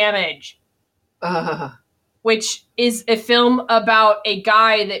watch Damage, which is a film about a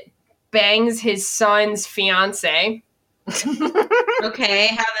guy that bangs his son's fiance. Okay,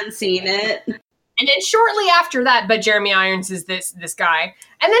 haven't seen it. And then shortly after that, but Jeremy Irons is this guy.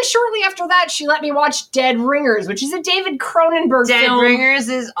 And then shortly after that, she let me watch Dead Ringers, which is a David Cronenberg Dead film Ringers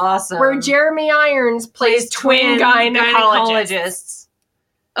is awesome. where Jeremy Irons plays twin gynecologists.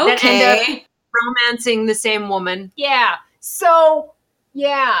 that end Okay. romancing the same woman. Yeah. So,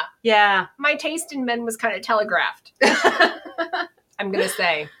 yeah, Yeah. my taste in men was kind of telegraphed. I'm gonna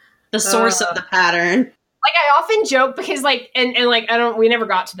say. The source of the pattern. Like, I often joke because, like, and like, we never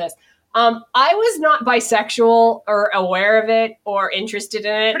got to this. I was not bisexual or aware of it or interested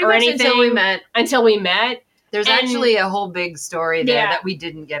in it Pretty or much anything until we met. until we met. There's And- actually a whole big story there Yeah. that we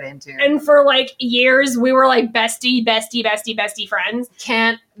didn't get into. And for like years, we were like bestie friends.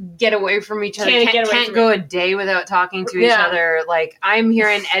 Can't get away from each other. Can't Can't, get away can't from go a day without talking to each Yeah. other. Like, I'm here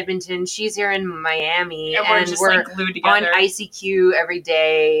in Edmonton, she's here in Miami, And we're just like glued on together. ICQ every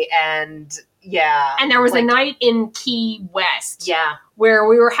day. And yeah. And there was a like, night in Key West Yeah. where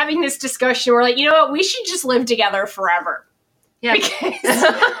we were having this discussion. We're like, you know what? We should just live together forever. Yeah.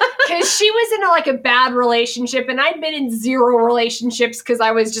 Because she was in a bad relationship and I'd been in 0 relationships because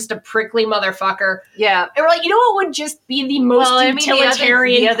I was just a prickly motherfucker. Yeah. And we're like, you know what would just be the most Well, I mean, the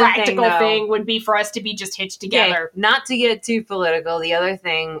utilitarian, other thing, practical though- thing would be for us to be just hitched together. Okay, not to get too political, the other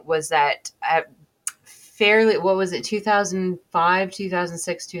thing was that fairly, what was it, 2005,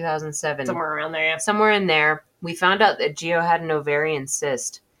 2006, 2007? Somewhere around there, yeah. Somewhere in there, we found out that Gio had an ovarian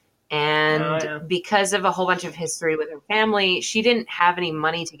cyst. And Oh, yeah. because of a whole bunch of history with her family, she didn't have any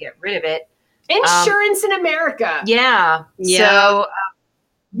money to get rid of it. Insurance in America. Yeah. Yeah. So,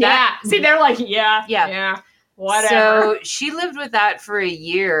 Yeah. See, they're like, yeah. Whatever. So she lived with that for a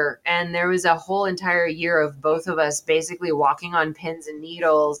year, and there was a whole entire year of both of us basically walking on pins and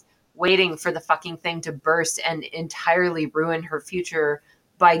needles, waiting for the fucking thing to burst and entirely ruin her future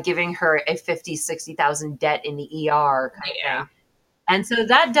by giving her a 50, 60,000 debt in the ER kind of thing. And so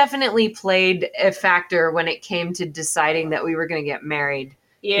that definitely played a factor when it came to deciding that we were going to get married.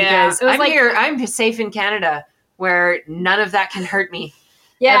 Yeah. Because It was I'm safe in Canada where none of that can hurt me.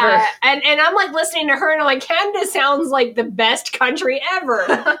 Yeah, and I'm like listening to her and I'm like, Canada sounds like the best country ever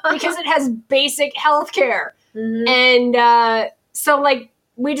because it has basic health care. Mm-hmm. And so like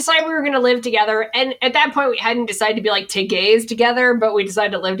we decided we were going to live together. And at that point we hadn't decided to be like to gays together, but we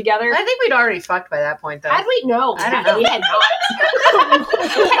decided to live together. I think we'd already fucked by that point, though. Had we? No. I don't know. We had not. We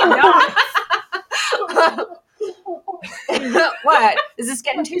had not. What? Is this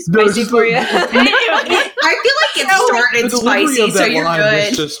getting too No, spicy just for you? I feel like it The started delivery spicy, of so that you're line good.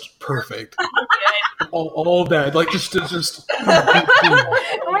 was just perfect. all that, like just. We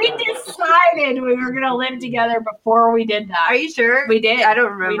decided we were going to live together before we did that. Are you sure? We did. I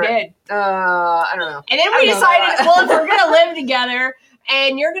don't remember. We did. I don't know. And then we decided, well, if we're going to live together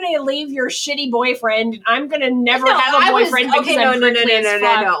and you're going to leave your shitty boyfriend, and I'm going to never have a boyfriend because I'm prickly as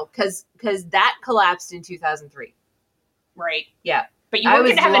fuck. no. Because that collapsed in 2003. Right. Yeah. But you I weren't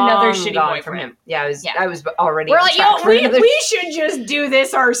was going to have another long shitty gone boyfriend. from him. Yeah, Yeah. I was already. We're on like, track yo, for another- we should just do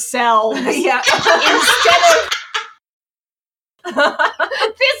this ourselves. Yeah. Instead of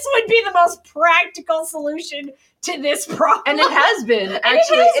this would be the most practical solution to this problem. And it has been. it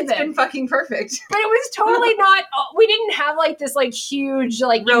Actually, has it's been. been fucking perfect. But it was totally not. We didn't have like this like huge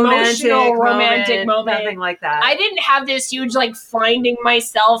like emotional romantic moment. Nothing like that. I didn't have this huge like finding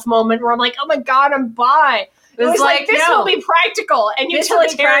myself moment where I'm like, oh my god, I'm bi. It was like this no. will be practical and This will be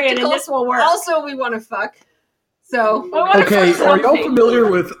utilitarian, and practical. this will work. Also, we want to fuck. So I wanna Okay, fuck are y'all something. familiar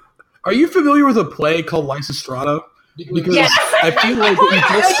with? Are you familiar with a play called Lysistrata? Because Yes. I feel like what you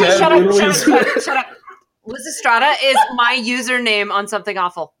just said shut up, literally shut up, shut up. Lysistrata is my username on Something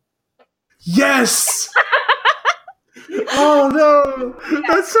Awful. Yes. Oh no,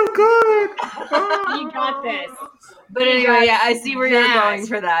 that's so good. You got this. But anyway, yeah, I see where you're That. going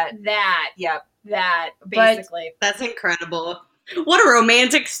for that. That. Yep. That. But- Basically. That's incredible. What a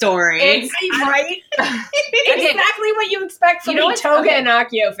romantic story. Right? Exactly what you expect from You know the what's- Toga okay. and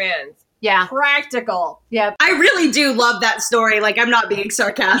Akio fans. Yeah. Practical. Yep. I really do love that story. Like, I'm not being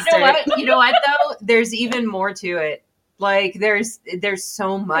sarcastic. You know what? You know what though? There's even more to it. Like there's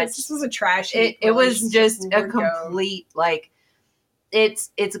so much. This was a trashy. It was just a relationship. complete like it's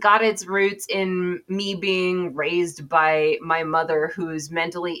got its roots in me being raised by my mother who's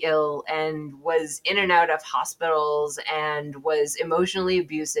mentally ill and was in and out of hospitals and was emotionally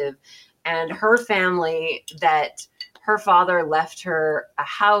abusive, and her family that her father left her a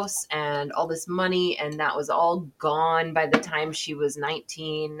house and all this money, and that was all gone by the time she was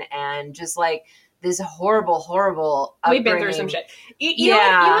 19, and just like this horrible We've been through some shit. You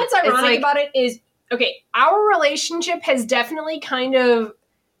know what's It's ironic like- about it is, okay, our relationship has definitely kind of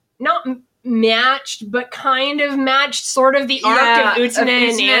not matched, but kind of matched sort of the arc of Utena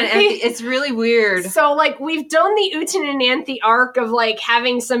and Anthe. It's really weird. So, like, we've done the Utena and Anthe arc of, like,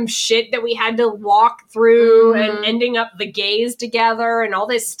 having some shit that we had to walk through Mhm. and ending up the gays together and all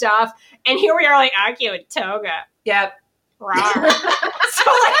this stuff. And here we are, like, Akio and Toga. Yep. Rawr.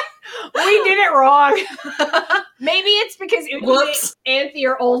 So, like, we did it wrong. Maybe it's because Utena Whoops. and Anthe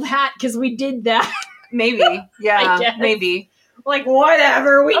are old hat because we did that. Maybe. I Yeah. guess. Maybe. Like,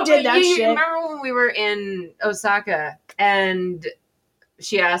 whatever, we Oh, did that you shit. remember when we were in Osaka and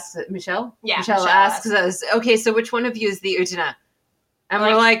she asked Michelle? Yeah, Michelle Michelle asks us, okay, so which one of you is the Utena? And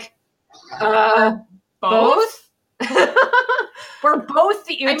we're Like- like, Both? We're both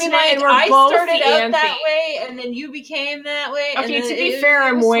the Utena, I mean, like, and we're I both started the out Anthe. that way, and then you became that way. Okay, and to then be fair,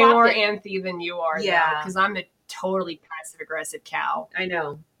 I'm we way swapped more it. Anthe than you are, Yeah. because I'm a totally passive-aggressive cow. I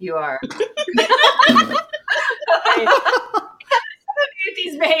know you are.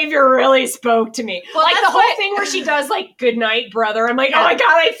 Anthe's behavior really spoke to me. Well, Like the that's whole what- thing where she does like "Good night, brother." I'm like, oh my god,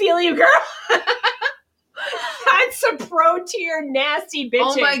 I feel you, girl. That's some pro tier nasty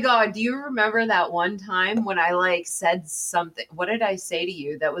bitching. Oh my god, do you remember that one time when I like said something? What did I say to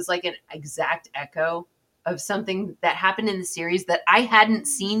you that was like an exact echo of something that happened in the series that I hadn't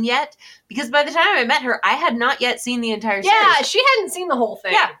seen yet? Because by the time I met her, I had not yet seen the entire series. Yeah, she hadn't seen the whole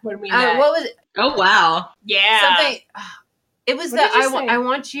thing. Yeah. When we met. What was it? Oh wow. Yeah. Something. It was What that did you say? I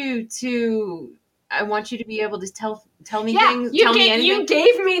want you to be able to tell me Yeah, things. you Tell me gave, anything. you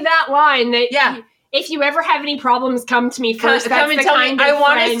gave me that line that Yeah. if you ever have any problems, come to me first. Come That's and the tell me. kind I of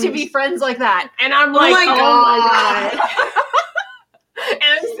want us friend. to be friends like that. And I'm Oh like, my oh my god. And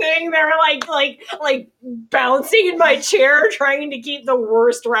I'm sitting there like bouncing in my chair, trying to keep the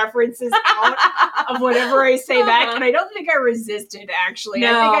worst references out of whatever I say back. And I don't think I resisted. Actually,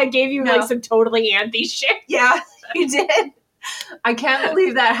 I No. think I gave you No. like some totally Anthe shit. Yeah, you did. I can't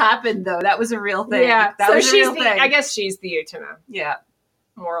believe that happened though. That was a real thing. Yeah, that so was a she's real the. thing. I guess she's the Utena, Yeah,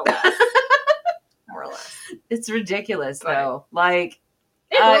 more or less. More or less. it's ridiculous Right. though. Like,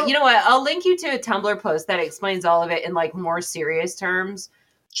 Well, you know what? I'll link you to a Tumblr post that explains all of it in like more serious terms.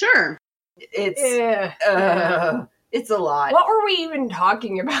 Sure. It's yeah. it's a lot. What were we even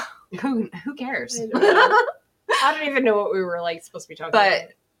talking about? Who cares? I don't know. I don't even know what we were like supposed to be talking about.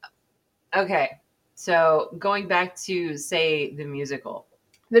 But okay, so going back to say the musical.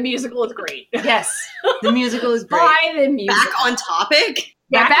 The musical is great. Yes, the musical is great. Buy the musical. Back on topic.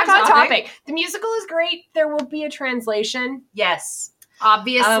 Yeah, back on topic. topic. The musical is great. There will be a translation, Yes.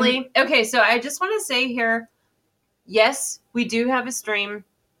 obviously. Okay, so I just want to say here, yes, we do have a stream.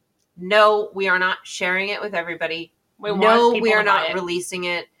 No, we are not sharing it with everybody. We want No, people we are to buy not it. releasing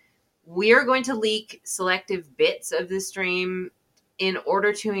it. We are going to leak selective bits of the stream in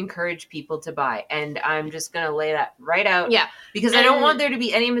order to encourage people to buy. And I'm just going to lay that right out. Yeah. Because I don't And- want there to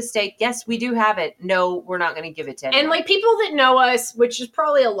be any mistake. Yes, we do have it. No, we're not going to give it to anyone. And like people that know us, which is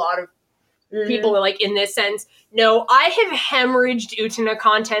probably a lot of people like in this sense, know I have hemorrhaged Utena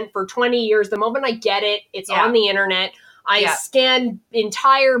content for 20 years. The moment I get it, it's Yeah. on the internet. I Yeah. scan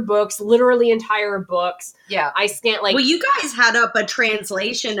entire books, literally entire books. Yeah. I scan like Well, you guys had up a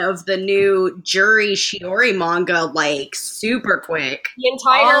translation of the new Juri Shiori manga like super quick. the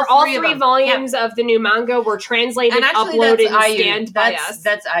entire all three of three them. volumes of the new manga were translated, And actually, uploaded, and that's IU. scanned by That's, us.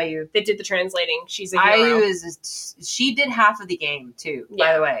 that's IU. That did the translating. She's a hero. IU is she did half of the game too, by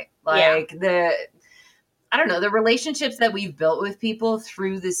Yeah. the way. Like I don't know, the relationships that we've built with people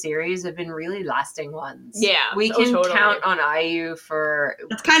through the series have been really lasting ones. Yeah. We Oh, can totally. count on IU for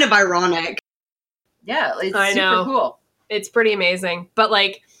It's kind of ironic. it's I super know. cool. It's pretty amazing. But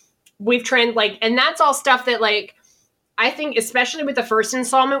like we've and that's all stuff that like I think especially with the first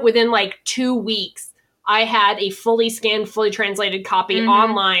installment within like 2 weeks I had a fully scanned, fully translated copy Mhm.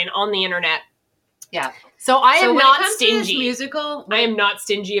 online on the internet. Yeah. So I So am when it not comes to this stingy. musical, I am not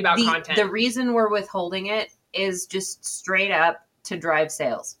stingy about the, content. the reason we're withholding it is just straight up to drive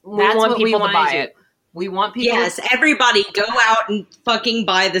sales. We That's want what we people to want buy do. it. We want people Yes, everybody go out and fucking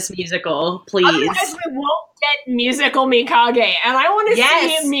buy this musical, please. Otherwise we won't get musical Mikage. And I want to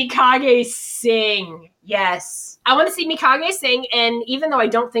Yes. see Mikage sing. Yes. I want to see Mikage sing, and even though I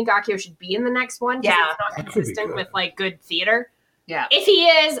don't think Akio should be in the next one, 'cause Yeah. it's not That could be consistent good. with like good theater. Yeah. If he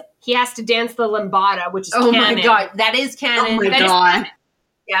is, he has to dance the lambada, which is Oh canon. my god, that is canon. Oh my That is god.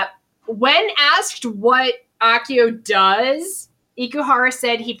 Yep. When asked what Akio does, Ikuhara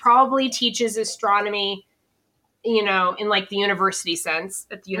said he probably teaches astronomy, you know, in like the university sense,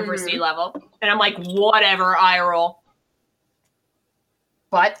 at the university level. And I'm like, whatever, eye roll.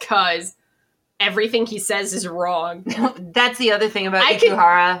 But because everything he says is wrong. That's the other thing about I could-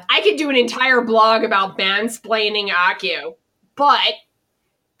 Ikuhara. I could do an entire blog about mansplaining Akio, but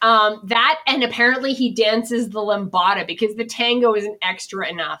that and apparently he dances the lambada because the tango isn't extra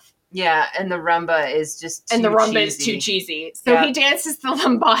enough, Yeah, and the rumba is just too and the rumba is cheesy. too cheesy. So Yeah. he dances the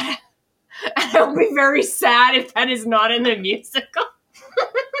lambada, and I'll be very sad if that is not in the musical.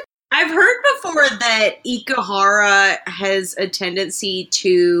 I've heard before that Ikuhara has a tendency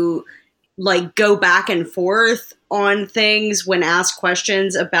to like go back and forth on things when asked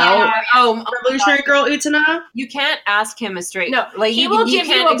questions about Revolutionary Girl Utena. You can't ask him a straight. No, like he you, will you give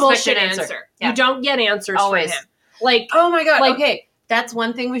can't you a expect bullshit an answer. Yeah. You don't get answers Always. from him. Like, Oh my god. Like- okay, that's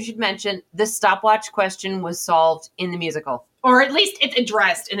one thing we should mention. The stopwatch question was solved in the musical. or at least it's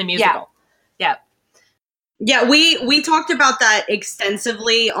addressed in the musical. Yeah. Yeah, we talked about that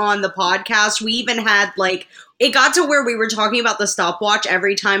extensively on the podcast. We even had it got to where we were talking about the stopwatch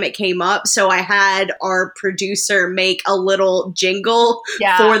every time it came up. So I had our producer make a little jingle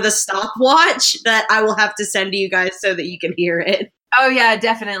for the stopwatch that I will have to send to you guys so that you can hear it. Oh yeah,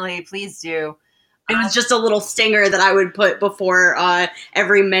 definitely. Please do. It was just a little stinger that I would put before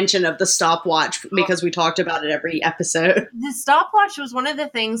every mention of the stopwatch because we talked about it every episode. The stopwatch was one of the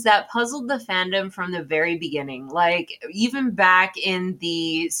things that puzzled the fandom from the very beginning. Like, even back in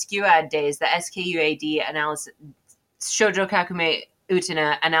the SKUAD days, the SKUAD analysis, Shoujo Kakume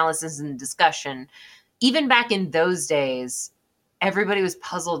Utena analysis and discussion, even back in those days, everybody was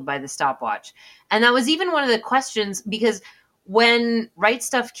puzzled by the stopwatch. And that was even one of the questions, because when Right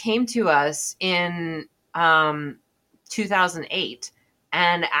Stuff came to us in 2008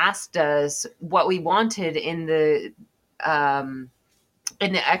 and asked us what we wanted in the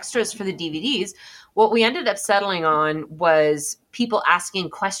extras for the DVDs, what we ended up settling on was people asking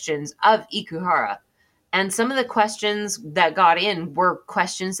questions of Ikuhara. And some of the questions that got in were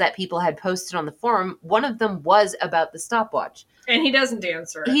questions that people had posted on the forum. One of them was about the stopwatch. And he doesn't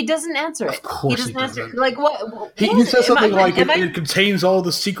answer it. He doesn't answer it. Of course he doesn't answer it. Like, what he was says it? something it contains all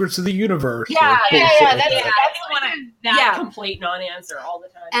the secrets of the universe. Yeah. That's complete non-answer all the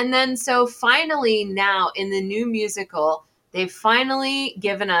time. And then so finally now in the new musical, they've finally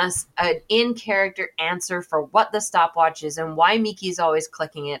given us an in-character answer for what the stopwatch is and why Miki's always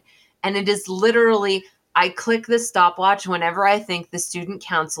clicking it. And it is literally, I click the stopwatch whenever I think the student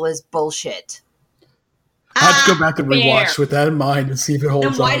council is bullshit. I have to go back and rewatch with that in mind and see if it holds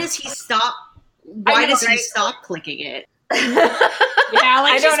up. Then why does he stop? Why does he stop clicking it?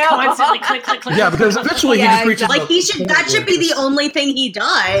 I don't know. Constantly click, click, click. Yeah, because eventually he just reaches that should be the only thing he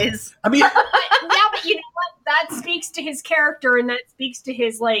does. I mean, but you know what? That speaks to his character, and that speaks to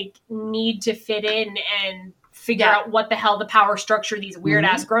his need to fit in and figure out what the hell the power structure these weird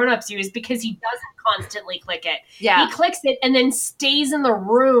ass grown-ups use, because he doesn't constantly click it. Yeah. He clicks it and then stays in the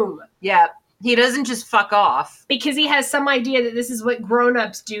room. Yeah. He doesn't just fuck off. Because he has some idea that this is what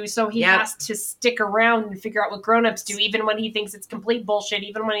grown-ups do, so he has to stick around and figure out what grown-ups do, even when he thinks it's complete bullshit,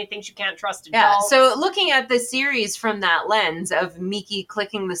 even when he thinks you can't trust adults. Yeah, so looking at the series from that lens of Miki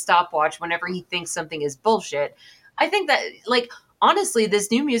clicking the stopwatch whenever he thinks something is bullshit, I think that, honestly,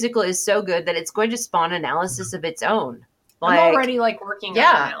 this new musical is so good that it's going to spawn analysis of its own. I'm already working on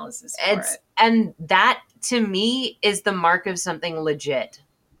analysis for it. And that, to me, is the mark of something legit.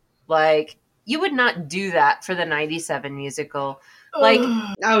 You would not do that for the 97 musical.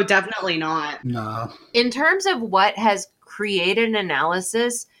 Oh, definitely not. No. In terms of what has created an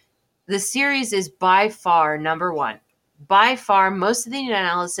analysis, the series is by far number one. By far, most of the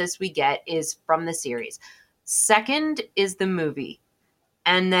analysis we get is from the series. Second is the movie.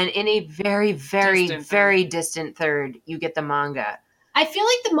 And then in a very, very, very distant third, you get the manga. I feel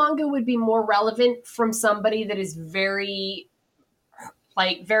like the manga would be more relevant from somebody that is very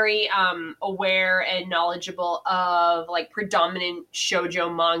aware and knowledgeable of predominant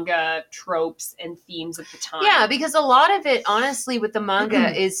shoujo manga tropes and themes of the time. Yeah, because a lot of it, honestly, with the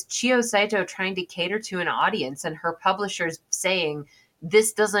manga is Chio Saito trying to cater to an audience and her publishers saying,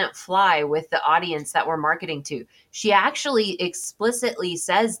 this doesn't fly with the audience that we're marketing to. She actually explicitly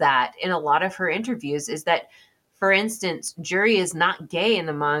says that in a lot of her interviews, is that, for instance, Juri is not gay in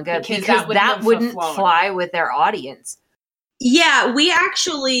the manga because that wouldn't fly with their audience. Yeah,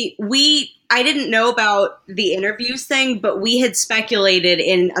 I didn't know about the interviews thing, but we had speculated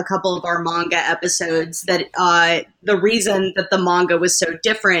in a couple of our manga episodes that the reason that the manga was so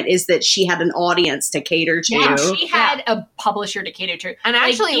different is that she had an audience to cater to. Yeah, she had a publisher to cater to. And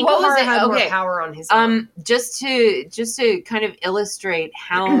actually, what was it? Had more power on his own. Just to kind of illustrate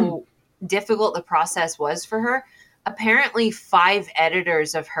how difficult the process was for her, apparently 5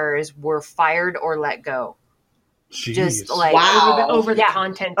 editors of hers were fired or let go. Jeez. Just over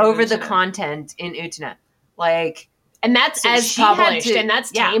the content in Utena, and that's as published and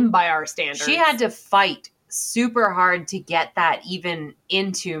that's tamed by our standards. She had to fight super hard to get that even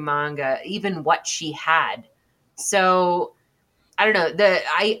into manga, even what she had. So I don't know.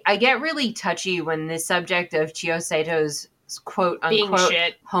 I get really touchy when the subject of Chio Saito's quote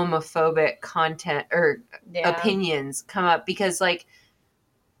unquote homophobic content or opinions come up, because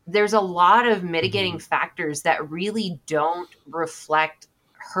there's a lot of mitigating factors that really don't reflect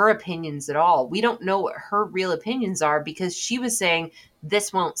her opinions at all. We don't know what her real opinions are, because she was saying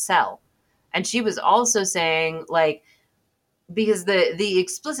this won't sell. And she was also saying because the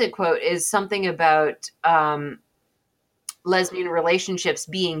explicit quote is something about lesbian relationships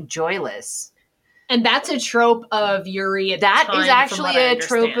being joyless. And that's a trope of Yuri at That the time. is actually a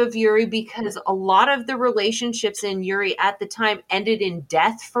trope understand. of Yuri, because a lot of the relationships in Yuri at the time ended in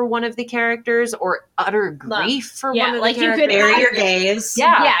death for one of the characters or utter grief for Yeah, one of like the you could characters. Bury your gays.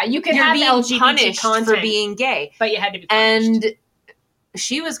 Yeah. you could You're have being LGBT punished content, for being gay. but you had to be punished. And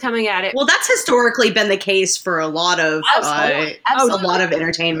she was coming at it. Well, that's historically been the case for a lot of Absolutely. a lot of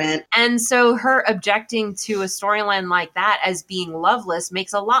entertainment. And so her objecting to a storyline like that as being loveless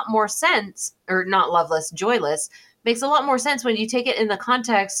makes a lot more sense, or not loveless, joyless, makes a lot more sense when you take it in the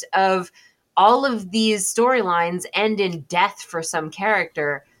context of all of these storylines end in death for some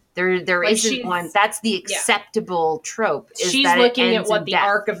character. There Like isn't she's- one. That's the acceptable trope. Is She's that it looking at ends what in the death.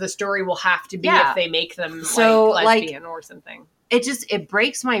 arc of the story will have to be Yeah. if they make them So, like- lesbian or something. It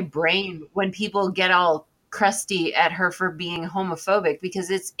breaks my brain when people get all crusty at her for being homophobic, because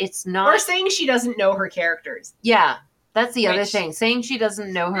it's not. Or saying she doesn't know her characters. Yeah, that's the other Which- thing. Saying she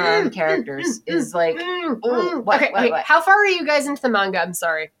doesn't know her own characters is like, what? Okay, how far are you guys into the manga? I'm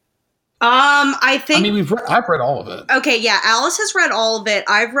sorry. I think. I mean, I've read all of it. Okay, yeah, Alice has read all of it.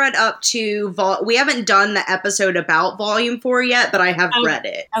 I've read up to we haven't done the episode about Volume 4 yet, but I have read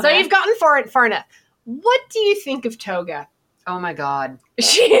it. So you've gotten far enough. What do you think of Toga? Oh my god.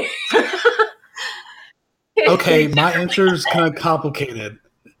 She Okay, my answer is kind of complicated,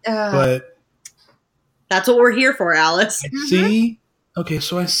 but That's what we're here for, Alice. I see. Okay,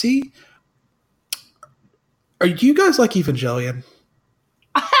 so I see. Are you guys like Evangelion?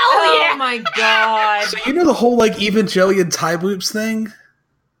 Hell Oh yeah! my god. So you know the whole like Evangelion time loops thing?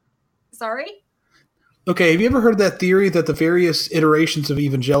 Sorry? Okay, have you ever heard that theory that the various iterations of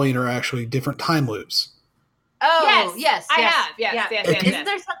Evangelion are actually different time loops? Oh, Yes, I have. Yes, yeah. yes, yes, Isn't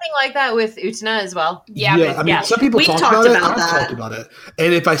there something like that with Utena as well? Yeah, but, I mean, some people We've talk talked about it. about I've that. talked about it,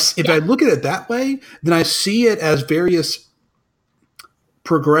 and if I look at it that way, then I see it as various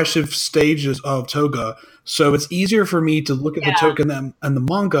progressive stages of Toga. So it's easier for me to look at the Toga and the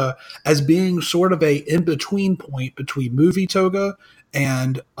manga as being sort of a in between point between movie Toga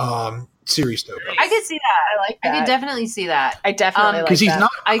and series Toga. I could see that. I like that. I could definitely see that. I definitely like Because he's that.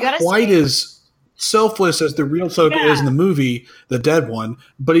 not I gotta quite say- as selfless as the real Toga is in the movie, the dead one,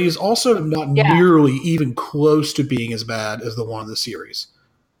 but he's also not nearly even close to being as bad as the one in the series.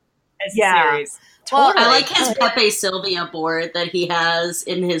 As a Yeah. series. Well, I like his Pepe Sylvia board that he has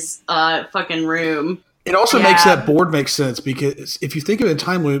in his fucking room. It also makes that board make sense because if you think of it in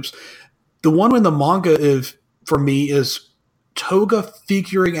time loops, the one in the manga for me is Toga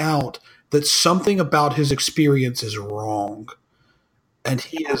figuring out that something about his experience is wrong. And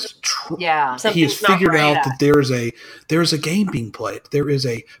he is he has Something's not figured right. out that there is a game being played. There is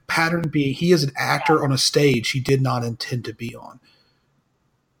a pattern being. He is an actor on a stage he did not intend to be on.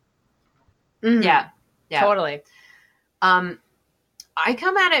 Mhm. Yeah. Totally. I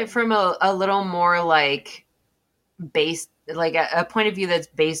come at it from a little more like based, like a point of view that's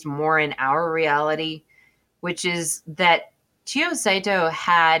based more in our reality, which is that Chiyo Saito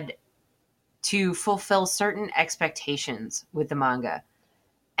had to fulfill certain expectations with the manga.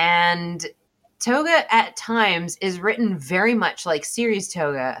 And Toga at times is written very much like series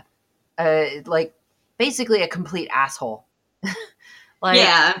Toga, like basically a complete asshole.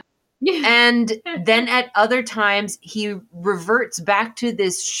 And then at other times he reverts back to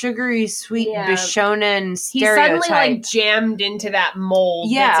this sugary sweet Bishonen He's stereotype. suddenly like jammed into that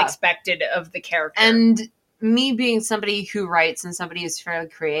mold that's expected of the character. And me being somebody who writes and somebody who's fairly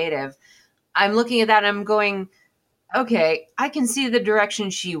creative, I'm looking at that and I'm going, okay, I can see the direction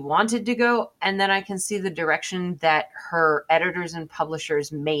she wanted to go, and then I can see the direction that her editors and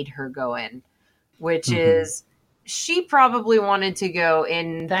publishers made her go in, which is she probably wanted to go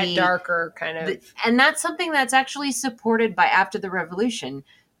in that darker kind of. And that's something that's actually supported by After the Revolution,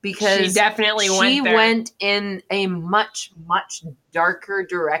 because she definitely she went there. went in a much, much darker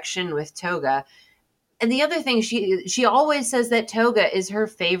direction with Toga. And the other thing, she always says that Toga is her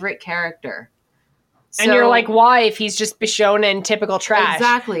favorite character. And you're like, why if he's just Bishonen typical trash?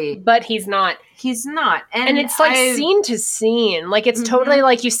 Exactly. But he's not. He's not. And it's like scene to scene. Like it's totally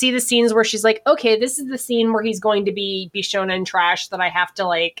like you see the scenes where she's like, okay, this is the scene where he's going to be Bishonen trash that I have to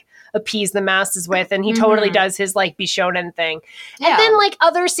like appease the masses with. And he totally does his like Bishonen thing. And then like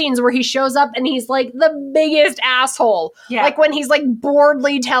other scenes where he shows up and he's like the biggest asshole. Yeah. Like when he's like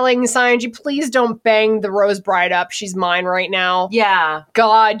boredly telling Sanji, please don't bang the Rose Bride up. She's mine right now. Yeah.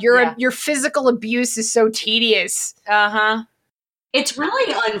 God, your physical abuse is so tedious. Uh-huh. It's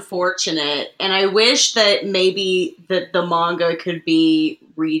really unfortunate, and I wish that maybe the manga could be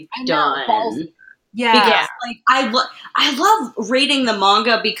redone. Yeah. Because like I love reading the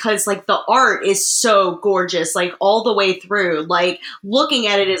manga because like the art is so gorgeous, like all the way through. Like looking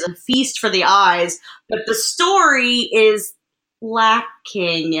at it is a feast for the eyes, but the story is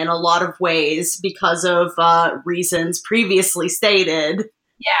lacking in a lot of ways because of reasons previously stated.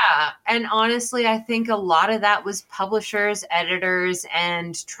 Yeah, and honestly, I think a lot of that was publishers, editors,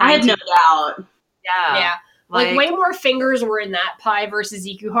 and I trying have no doubt. yeah, Like way more fingers were in that pie versus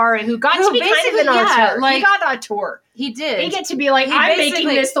Ikuhara, who got Who to be kind of basically, an auteur. like- he got auteur. he did. They get to be like, He I'm making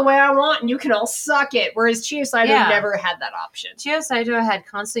basically- this the way I want, and you can all suck it. Whereas Chiyo Saito Yeah. never had that option. Chiyo Saito had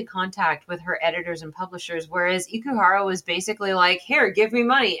constant contact with her editors and publishers, whereas Ikuhara was basically like, "Here, give me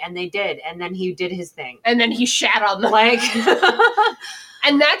money," and they did, and then he did his thing. And then he shat on them. Like,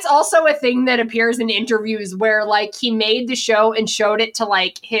 And that's also a thing that appears in interviews where, like, he made the show and showed it to,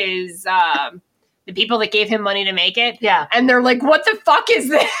 like, his, the people that gave him money to make it. yeah, And they're like, what the fuck is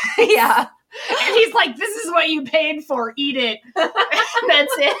this? yeah. And he's like, this is what you paid for. Eat it. And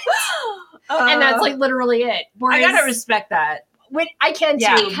that's it. And that's, like, literally it. I Whereas, gotta respect that. I can,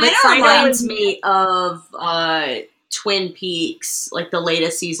 Yeah. too. It But kind of Saito reminds is- me of Twin Peaks, like the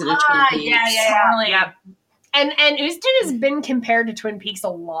latest season of Twin Peaks. Totally. Yeah. And Uston has been compared to Twin Peaks a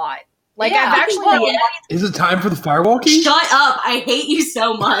lot. Like, Yeah. I've actually... Well, Is it time for the firewall key? Shut up! I hate you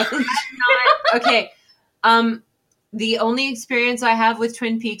so much. Okay. The only experience I have with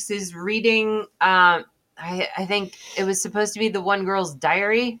Twin Peaks is reading. I think it was supposed to be the one girl's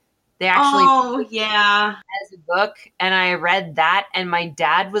diary. They actually Oh yeah. as a book, and I read that, and my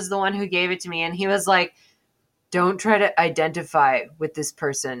dad was the one who gave it to me, and he was like, "Don't try to identify with this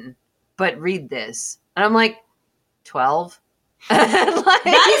person, but read this." And I'm like, 12.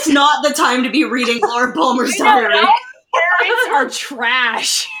 That is not the time to be reading Laura Palmer's diary. Parents are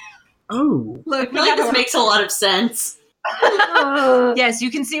trash. Oh. Look, I feel like this makes a lot of sense. yes, you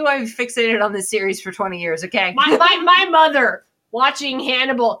can see why we fixated on this series for 20 years. Okay, My mother watching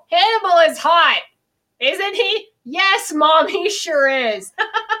Hannibal. Hannibal is hot, isn't he? Yes, Mom, he sure is.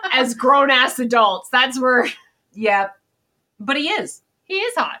 As grown-ass adults, that's where yeah, but he is. he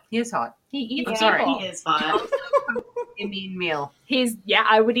is hot. He is hot. He eats I'm sorry. people. He is fine. A mean meal.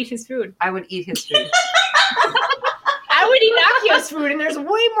 I would eat his food. I would eat his food. I would eat Akio's food, and there's way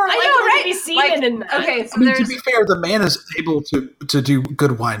more likely to be semen Like, in that. okay, so I mean, to there's be fair, the man is able to do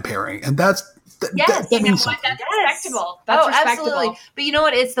good wine pairing, and that Yes, that you means What? something. That's respectable. That's respectable. absolutely. But you know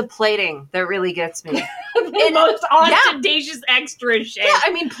what? It's the plating that really gets me. The most ostentatious extra shit. Yeah,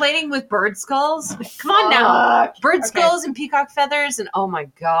 I mean, plating with bird skulls. Come on now, Fuck. bird Okay. skulls and peacock feathers, and oh my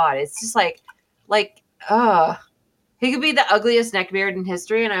god, it's just like, he could be the ugliest neckbeard in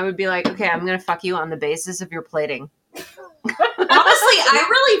history, and I would be like, okay, I'm gonna fuck you on the basis of your plating. Honestly, I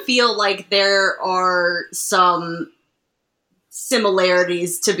really feel like there are some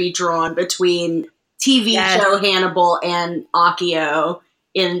similarities to be drawn between TV Yes. show Hannibal and Akio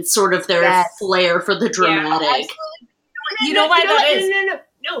in sort of their Yes. flair for the dramatic. You know why that is?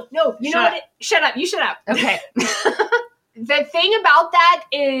 No. You know Shut what? Shut up. You shut up. Okay. The thing about that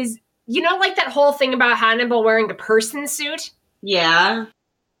is, you know, like that whole thing about Hannibal wearing a person suit? Yeah.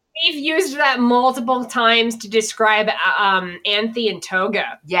 We've used that multiple times to describe Anthe and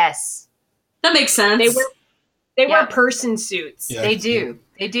Toga. Yes, That makes sense. They Yeah. wear person suits. Yeah. they do.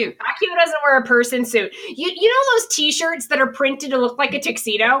 They do. Akio doesn't wear a person suit. You know those t-shirts that are printed to look like a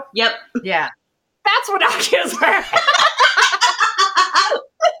tuxedo? Yep. Yeah. That's what Akio's wearing.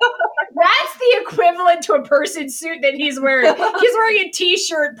 That's the equivalent to a person suit that he's wearing. He's wearing a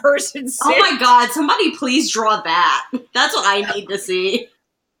t-shirt person suit. Oh my god, somebody please draw that. That's what I need to see.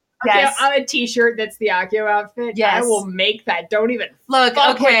 Yes. Yeah, a t-shirt that's the Akio outfit. Yes. I will make that. Don't even. Look,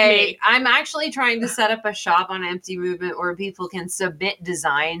 Fuck with okay, me. I'm actually trying to set up a shop on Empty Movement where people can submit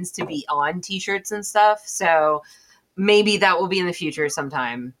designs to be on t-shirts and stuff. So maybe that will be in the future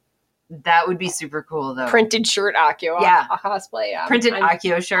sometime. That would be super cool, though. Printed shirt Akio. Yeah. A cosplay. Printed I'm-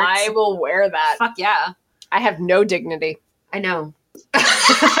 Akio shirts. I will wear that. Fuck yeah. I have no dignity. I know.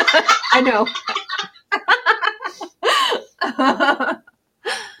 I know.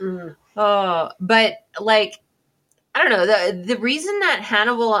 But like, I don't know. The reason that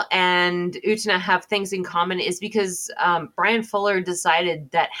Hannibal and Utena have things in common is because Brian Fuller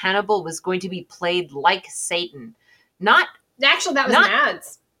decided that Hannibal was going to be played like Satan. Not Actually, that was Not-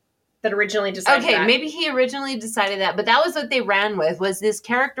 Mads that originally decided okay, that. maybe he originally decided that, but that was what they ran with, was this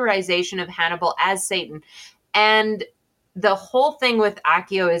characterization of Hannibal as Satan. And the whole thing with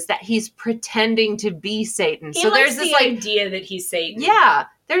Akio is that he's pretending to be Satan. He So likes there's this the like, idea that he's Satan. yeah,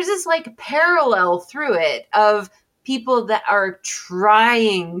 there's this like parallel through it of people that are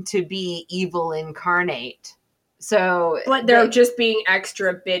trying to be evil incarnate. So But they're just being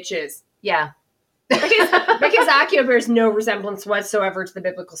extra bitches. yeah. because Akio bears no resemblance whatsoever to the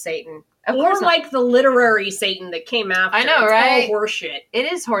biblical Satan. Of Or course not. like the literary Satan that came after. I know, It's right? all horseshit.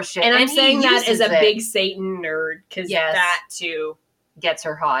 It is horseshit. And I'm he saying that as uses a it. big Satan nerd, because Yes. that too. Gets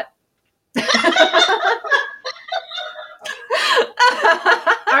her hot.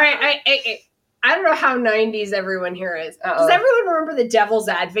 All right, I don't know how 90s everyone here is. Uh-oh. Does everyone remember The Devil's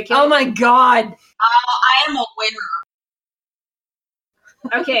Advocate? Oh my god. I am aware.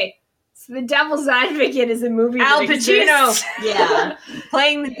 Okay, so The Devil's Advocate is a movie that Al Pacino. exists. Yeah.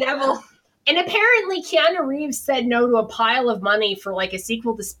 Playing the devil. And apparently Keanu Reeves said no to a pile of money for like a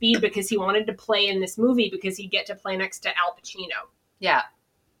sequel to Speed because he wanted to play in this movie because he'd get to play next to Al Pacino, Yeah.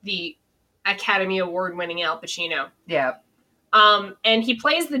 the Academy Award winning Al Pacino. Yeah. And he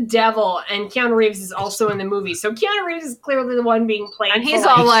plays the devil, and Keanu Reeves is also in the movie. So Keanu Reeves is clearly the one being played. And he's for,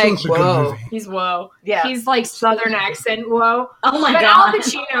 all like, like, It's such a good whoa. movie. he's whoa. Yeah. He's like Southern accent whoa. Oh my But Al god.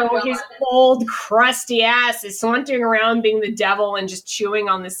 Pacino, his old crusty ass, is sauntering around being the devil and just chewing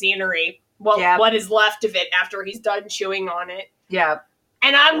on the scenery. Well, Yeah. what is left of it after he's done chewing on it. Yeah.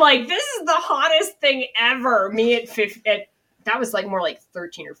 And I'm like, this is the hottest thing ever. Me at 50, that was like more like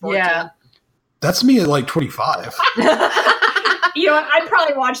 13 or 14. Yeah. That's me at like 25. You know what? I'd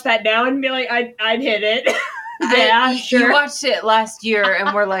probably watch that now and be like, I'd hit it. Yeah, You sure. watched it last year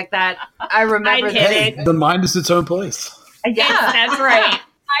and we're like that. I remember I'd that. hit Hey, the mind is its own place. Yeah. That's right.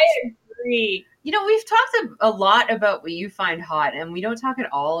 I agree. You know, we've talked a lot about what you find hot, and we don't talk at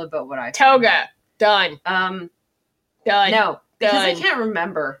all about what I find Toga. Done. hot. Done. No, because I Done. can't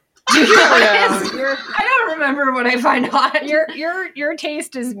remember. No, I don't remember what I find hot. your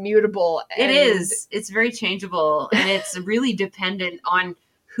taste is mutable. It and is. It's very changeable, and it's really dependent on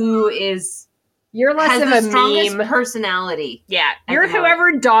who is You're less has of the a strongest meme. personality. Yeah, at you're the moment.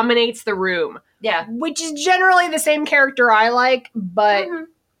 whoever dominates the room, Yeah. which is generally the same character I like, but Mhm.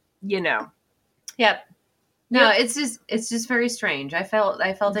 you know. Yep. No, it's just very strange. I felt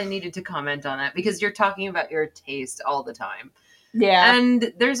I needed to comment on that because you're talking about your taste all the time. Yeah.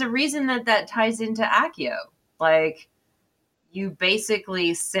 And there's a reason that ties into Akio. Like, you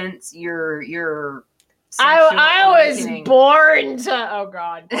basically sense your sexual I was awakening. born to oh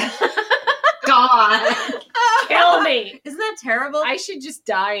god. God. Kill me. Isn't that terrible? I should just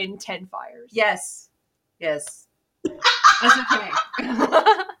die in 10 fires. Yes. Yes. That's okay.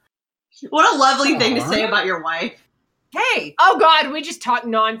 What a lovely thing to say about your wife. Hey. Oh god, we just talk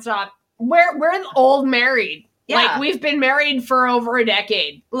nonstop. We're old married. Yeah. Like we've been married for over a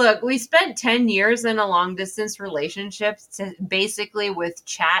decade. Look, we spent 10 years in a long distance relationship basically with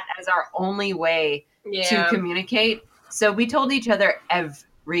chat as our only way to communicate. So we told each other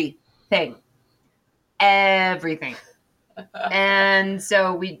everything. Everything. And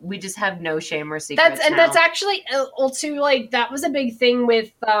so we just have no shame or secrets. That's actually also like that was a big thing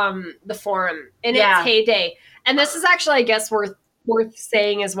with the forum in Yeah. its heyday. And this is actually I guess worth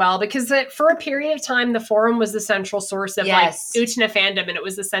saying as well because for a period of time the forum was the central source of Yes. like Utena fandom and it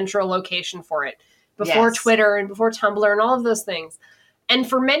was the central location for it before Yes. Twitter and before Tumblr and all of those things. And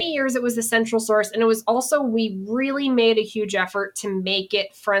for many years it was the central source and it was also we really made a huge effort to make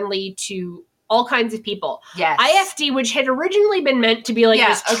it friendly to all kinds of people. yes. IFD, which had originally been meant to be like Yeah,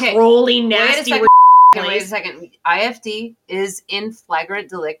 this okay. trolly, Wait a nasty second. place. Wait a second. IFD is in flagrant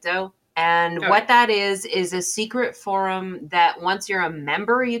delicto. And Okay. what that is a secret forum that once you're a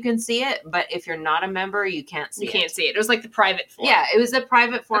member, you can see it. But if you're not a member, you can't see You it. can't see it. It was like the private forum. Yeah, it was a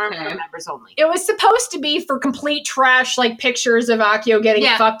private forum Okay. for members only. It was supposed to be for complete trash, like pictures of Akio getting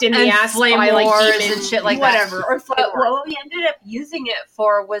Yeah, fucked in the and ass flame by like wars demons and shit like that. whatever. Or flame But wars. what we ended up using it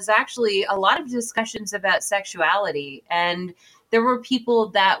for was actually a lot of discussions about sexuality. And there were people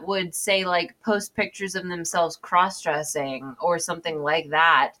that would say, like, post pictures of themselves cross dressing or something like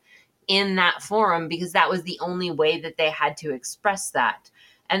that in that forum because that was the only way that they had to express that.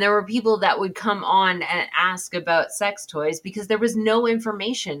 And there were people that would come on and ask about sex toys because there was no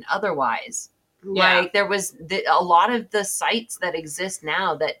information otherwise. Yeah. Like there was a lot of the sites that exist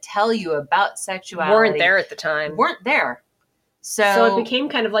now that tell you about sexuality weren't there at the time. weren't there. So it became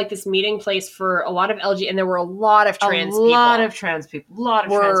kind of like this meeting place for a lot of LG, and there were a lot of trans people. A lot of trans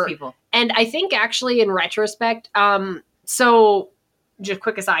people. And I think actually in retrospect, so just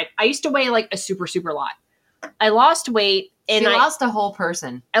quick aside, I used to weigh like a super, super lot. I lost weight and She I lost a whole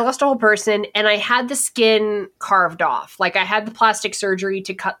person. I lost a whole person and I had the skin carved off. Like I had the plastic surgery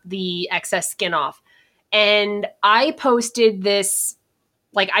to cut the excess skin off. And I posted this,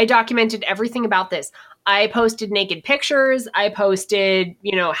 like I documented everything about this. I posted naked pictures. I posted,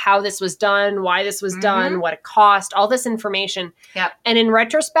 how this was done, why this was done, what it cost, all this information. Yep. And in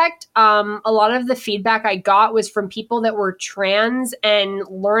retrospect, a lot of the feedback I got was from people that were trans and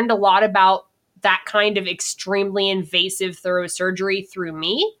learned a lot about that kind of extremely invasive, thorough surgery through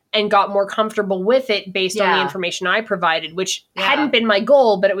me and got more comfortable with it based on the information I provided, which hadn't been my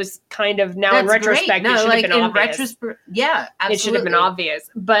goal, but it was kind of now in retrospect, it should have been obvious. Yeah, absolutely. It should have been obvious.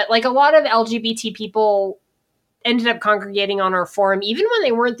 But like a lot of LGBT people ended up congregating on our forum, even when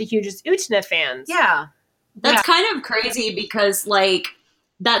they weren't the hugest Utena fans. Yeah. That's kind of crazy because, like,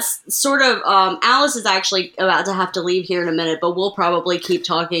 that's sort of Alice is actually about to have to leave here in a minute, but we'll probably keep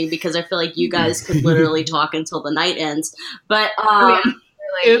talking because I feel like you guys could literally talk until the night ends. But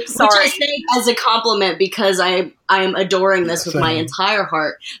Oops, sorry. Which I say as a compliment because I am adoring this with my entire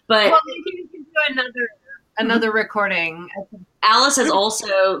heart. But you can do another recording. Alice has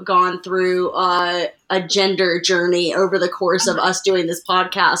also gone through a gender journey over the course of us doing this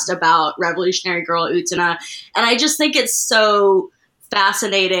podcast about Revolutionary Girl Utena, and I just think it's so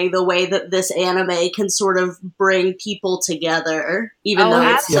fascinating the way that this anime can sort of bring people together, even though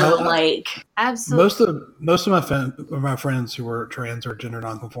it's so like absolutely. Most of my friends who were trans or gender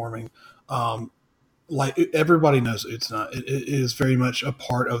nonconforming, like everybody knows it's not. It is very much a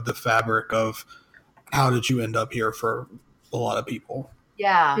part of the fabric of how did you end up here for a lot of people.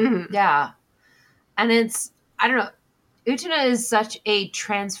 Yeah, yeah, and it's I don't know. Utena is such a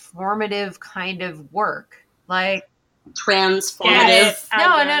transformative kind of work, like. Transformative. No.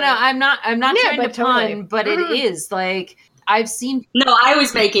 I'm not trying to pun, but it is like I've seen. No, I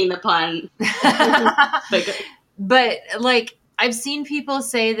was making the pun. But like I've seen people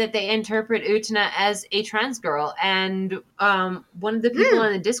say that they interpret Utena as a trans girl, and one of the people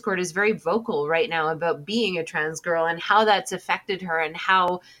on the Discord is very vocal right now about being a trans girl and how that's affected her and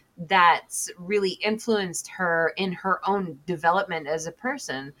how that's really influenced her in her own development as a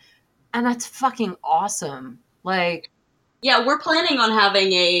person, and that's fucking awesome. Like, yeah, we're planning on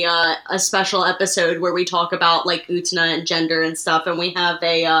having a special episode where we talk about like Utena and gender and stuff, and we have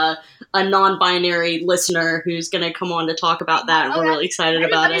a non-binary listener who's going to come on to talk about that. And we're really excited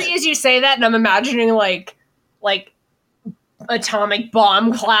about it. As you say that, and I'm imagining like atomic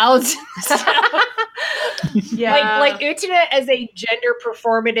bomb clouds. Yeah, like Utena as a gender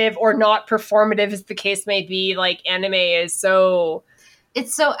performative or not performative, as the case may be. Like anime is so.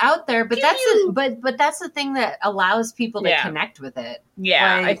 It's so out there, but that's the thing that allows people to connect with it.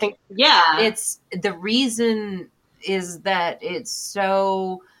 Yeah, like, I think it's the reason is that it's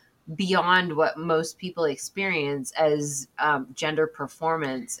so beyond what most people experience as gender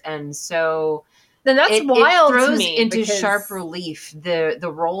performance, and so then that's wild. It throws to me into sharp relief the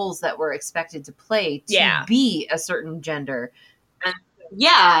roles that we're expected to play to be a certain gender. And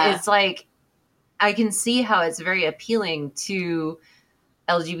it's like I can see how it's very appealing to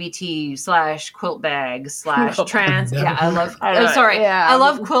LGBT / quilt bag / trans. Yeah, I love. I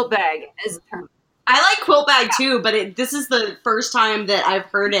love quilt bag as a term. I like quilt bag too, but this is the first time that I've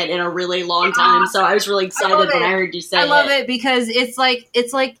heard it in a really long time, so I was really excited when I heard you say it. I love it because it's like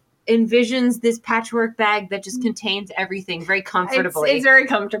envisions this patchwork bag that just contains everything very comfortably. It's very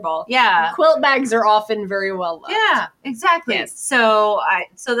comfortable. Yeah, quilt bags are often very well loved. Yeah, exactly. Yes. So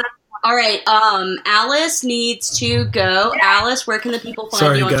that's. All right, Alice needs to go. Yeah. Alice, where can the people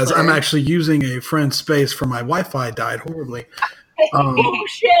find you on Twitter? Sorry, guys, I'm actually using a friend's space for my Wi-Fi died horribly. Oh,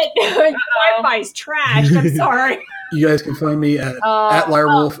 shit. Wi-Fi's trashed. I'm sorry. You guys can find me at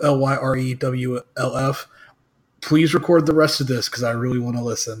Lyrewolf, LYREWLF. Please record the rest of this because I really want to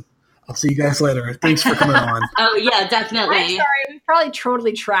listen. I'll see you guys later. Thanks for coming on. Oh, yeah, definitely. I'm sorry. We probably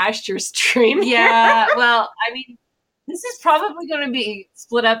totally trashed your stream. Yeah, well, I mean, this is probably going to be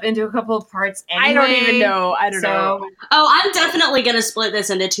split up into a couple of parts anyway. I don't even know. I don't know. Oh, I'm definitely going to split this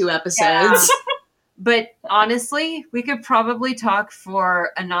into 2 episodes. Yeah. But honestly, we could probably talk for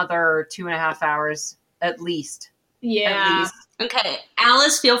another 2.5 hours at least. Yeah. At least. Okay.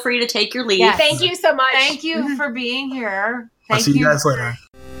 Alice, feel free to take your leave. Yes. Thank you so much. Thank you for being here. I'll see you guys later.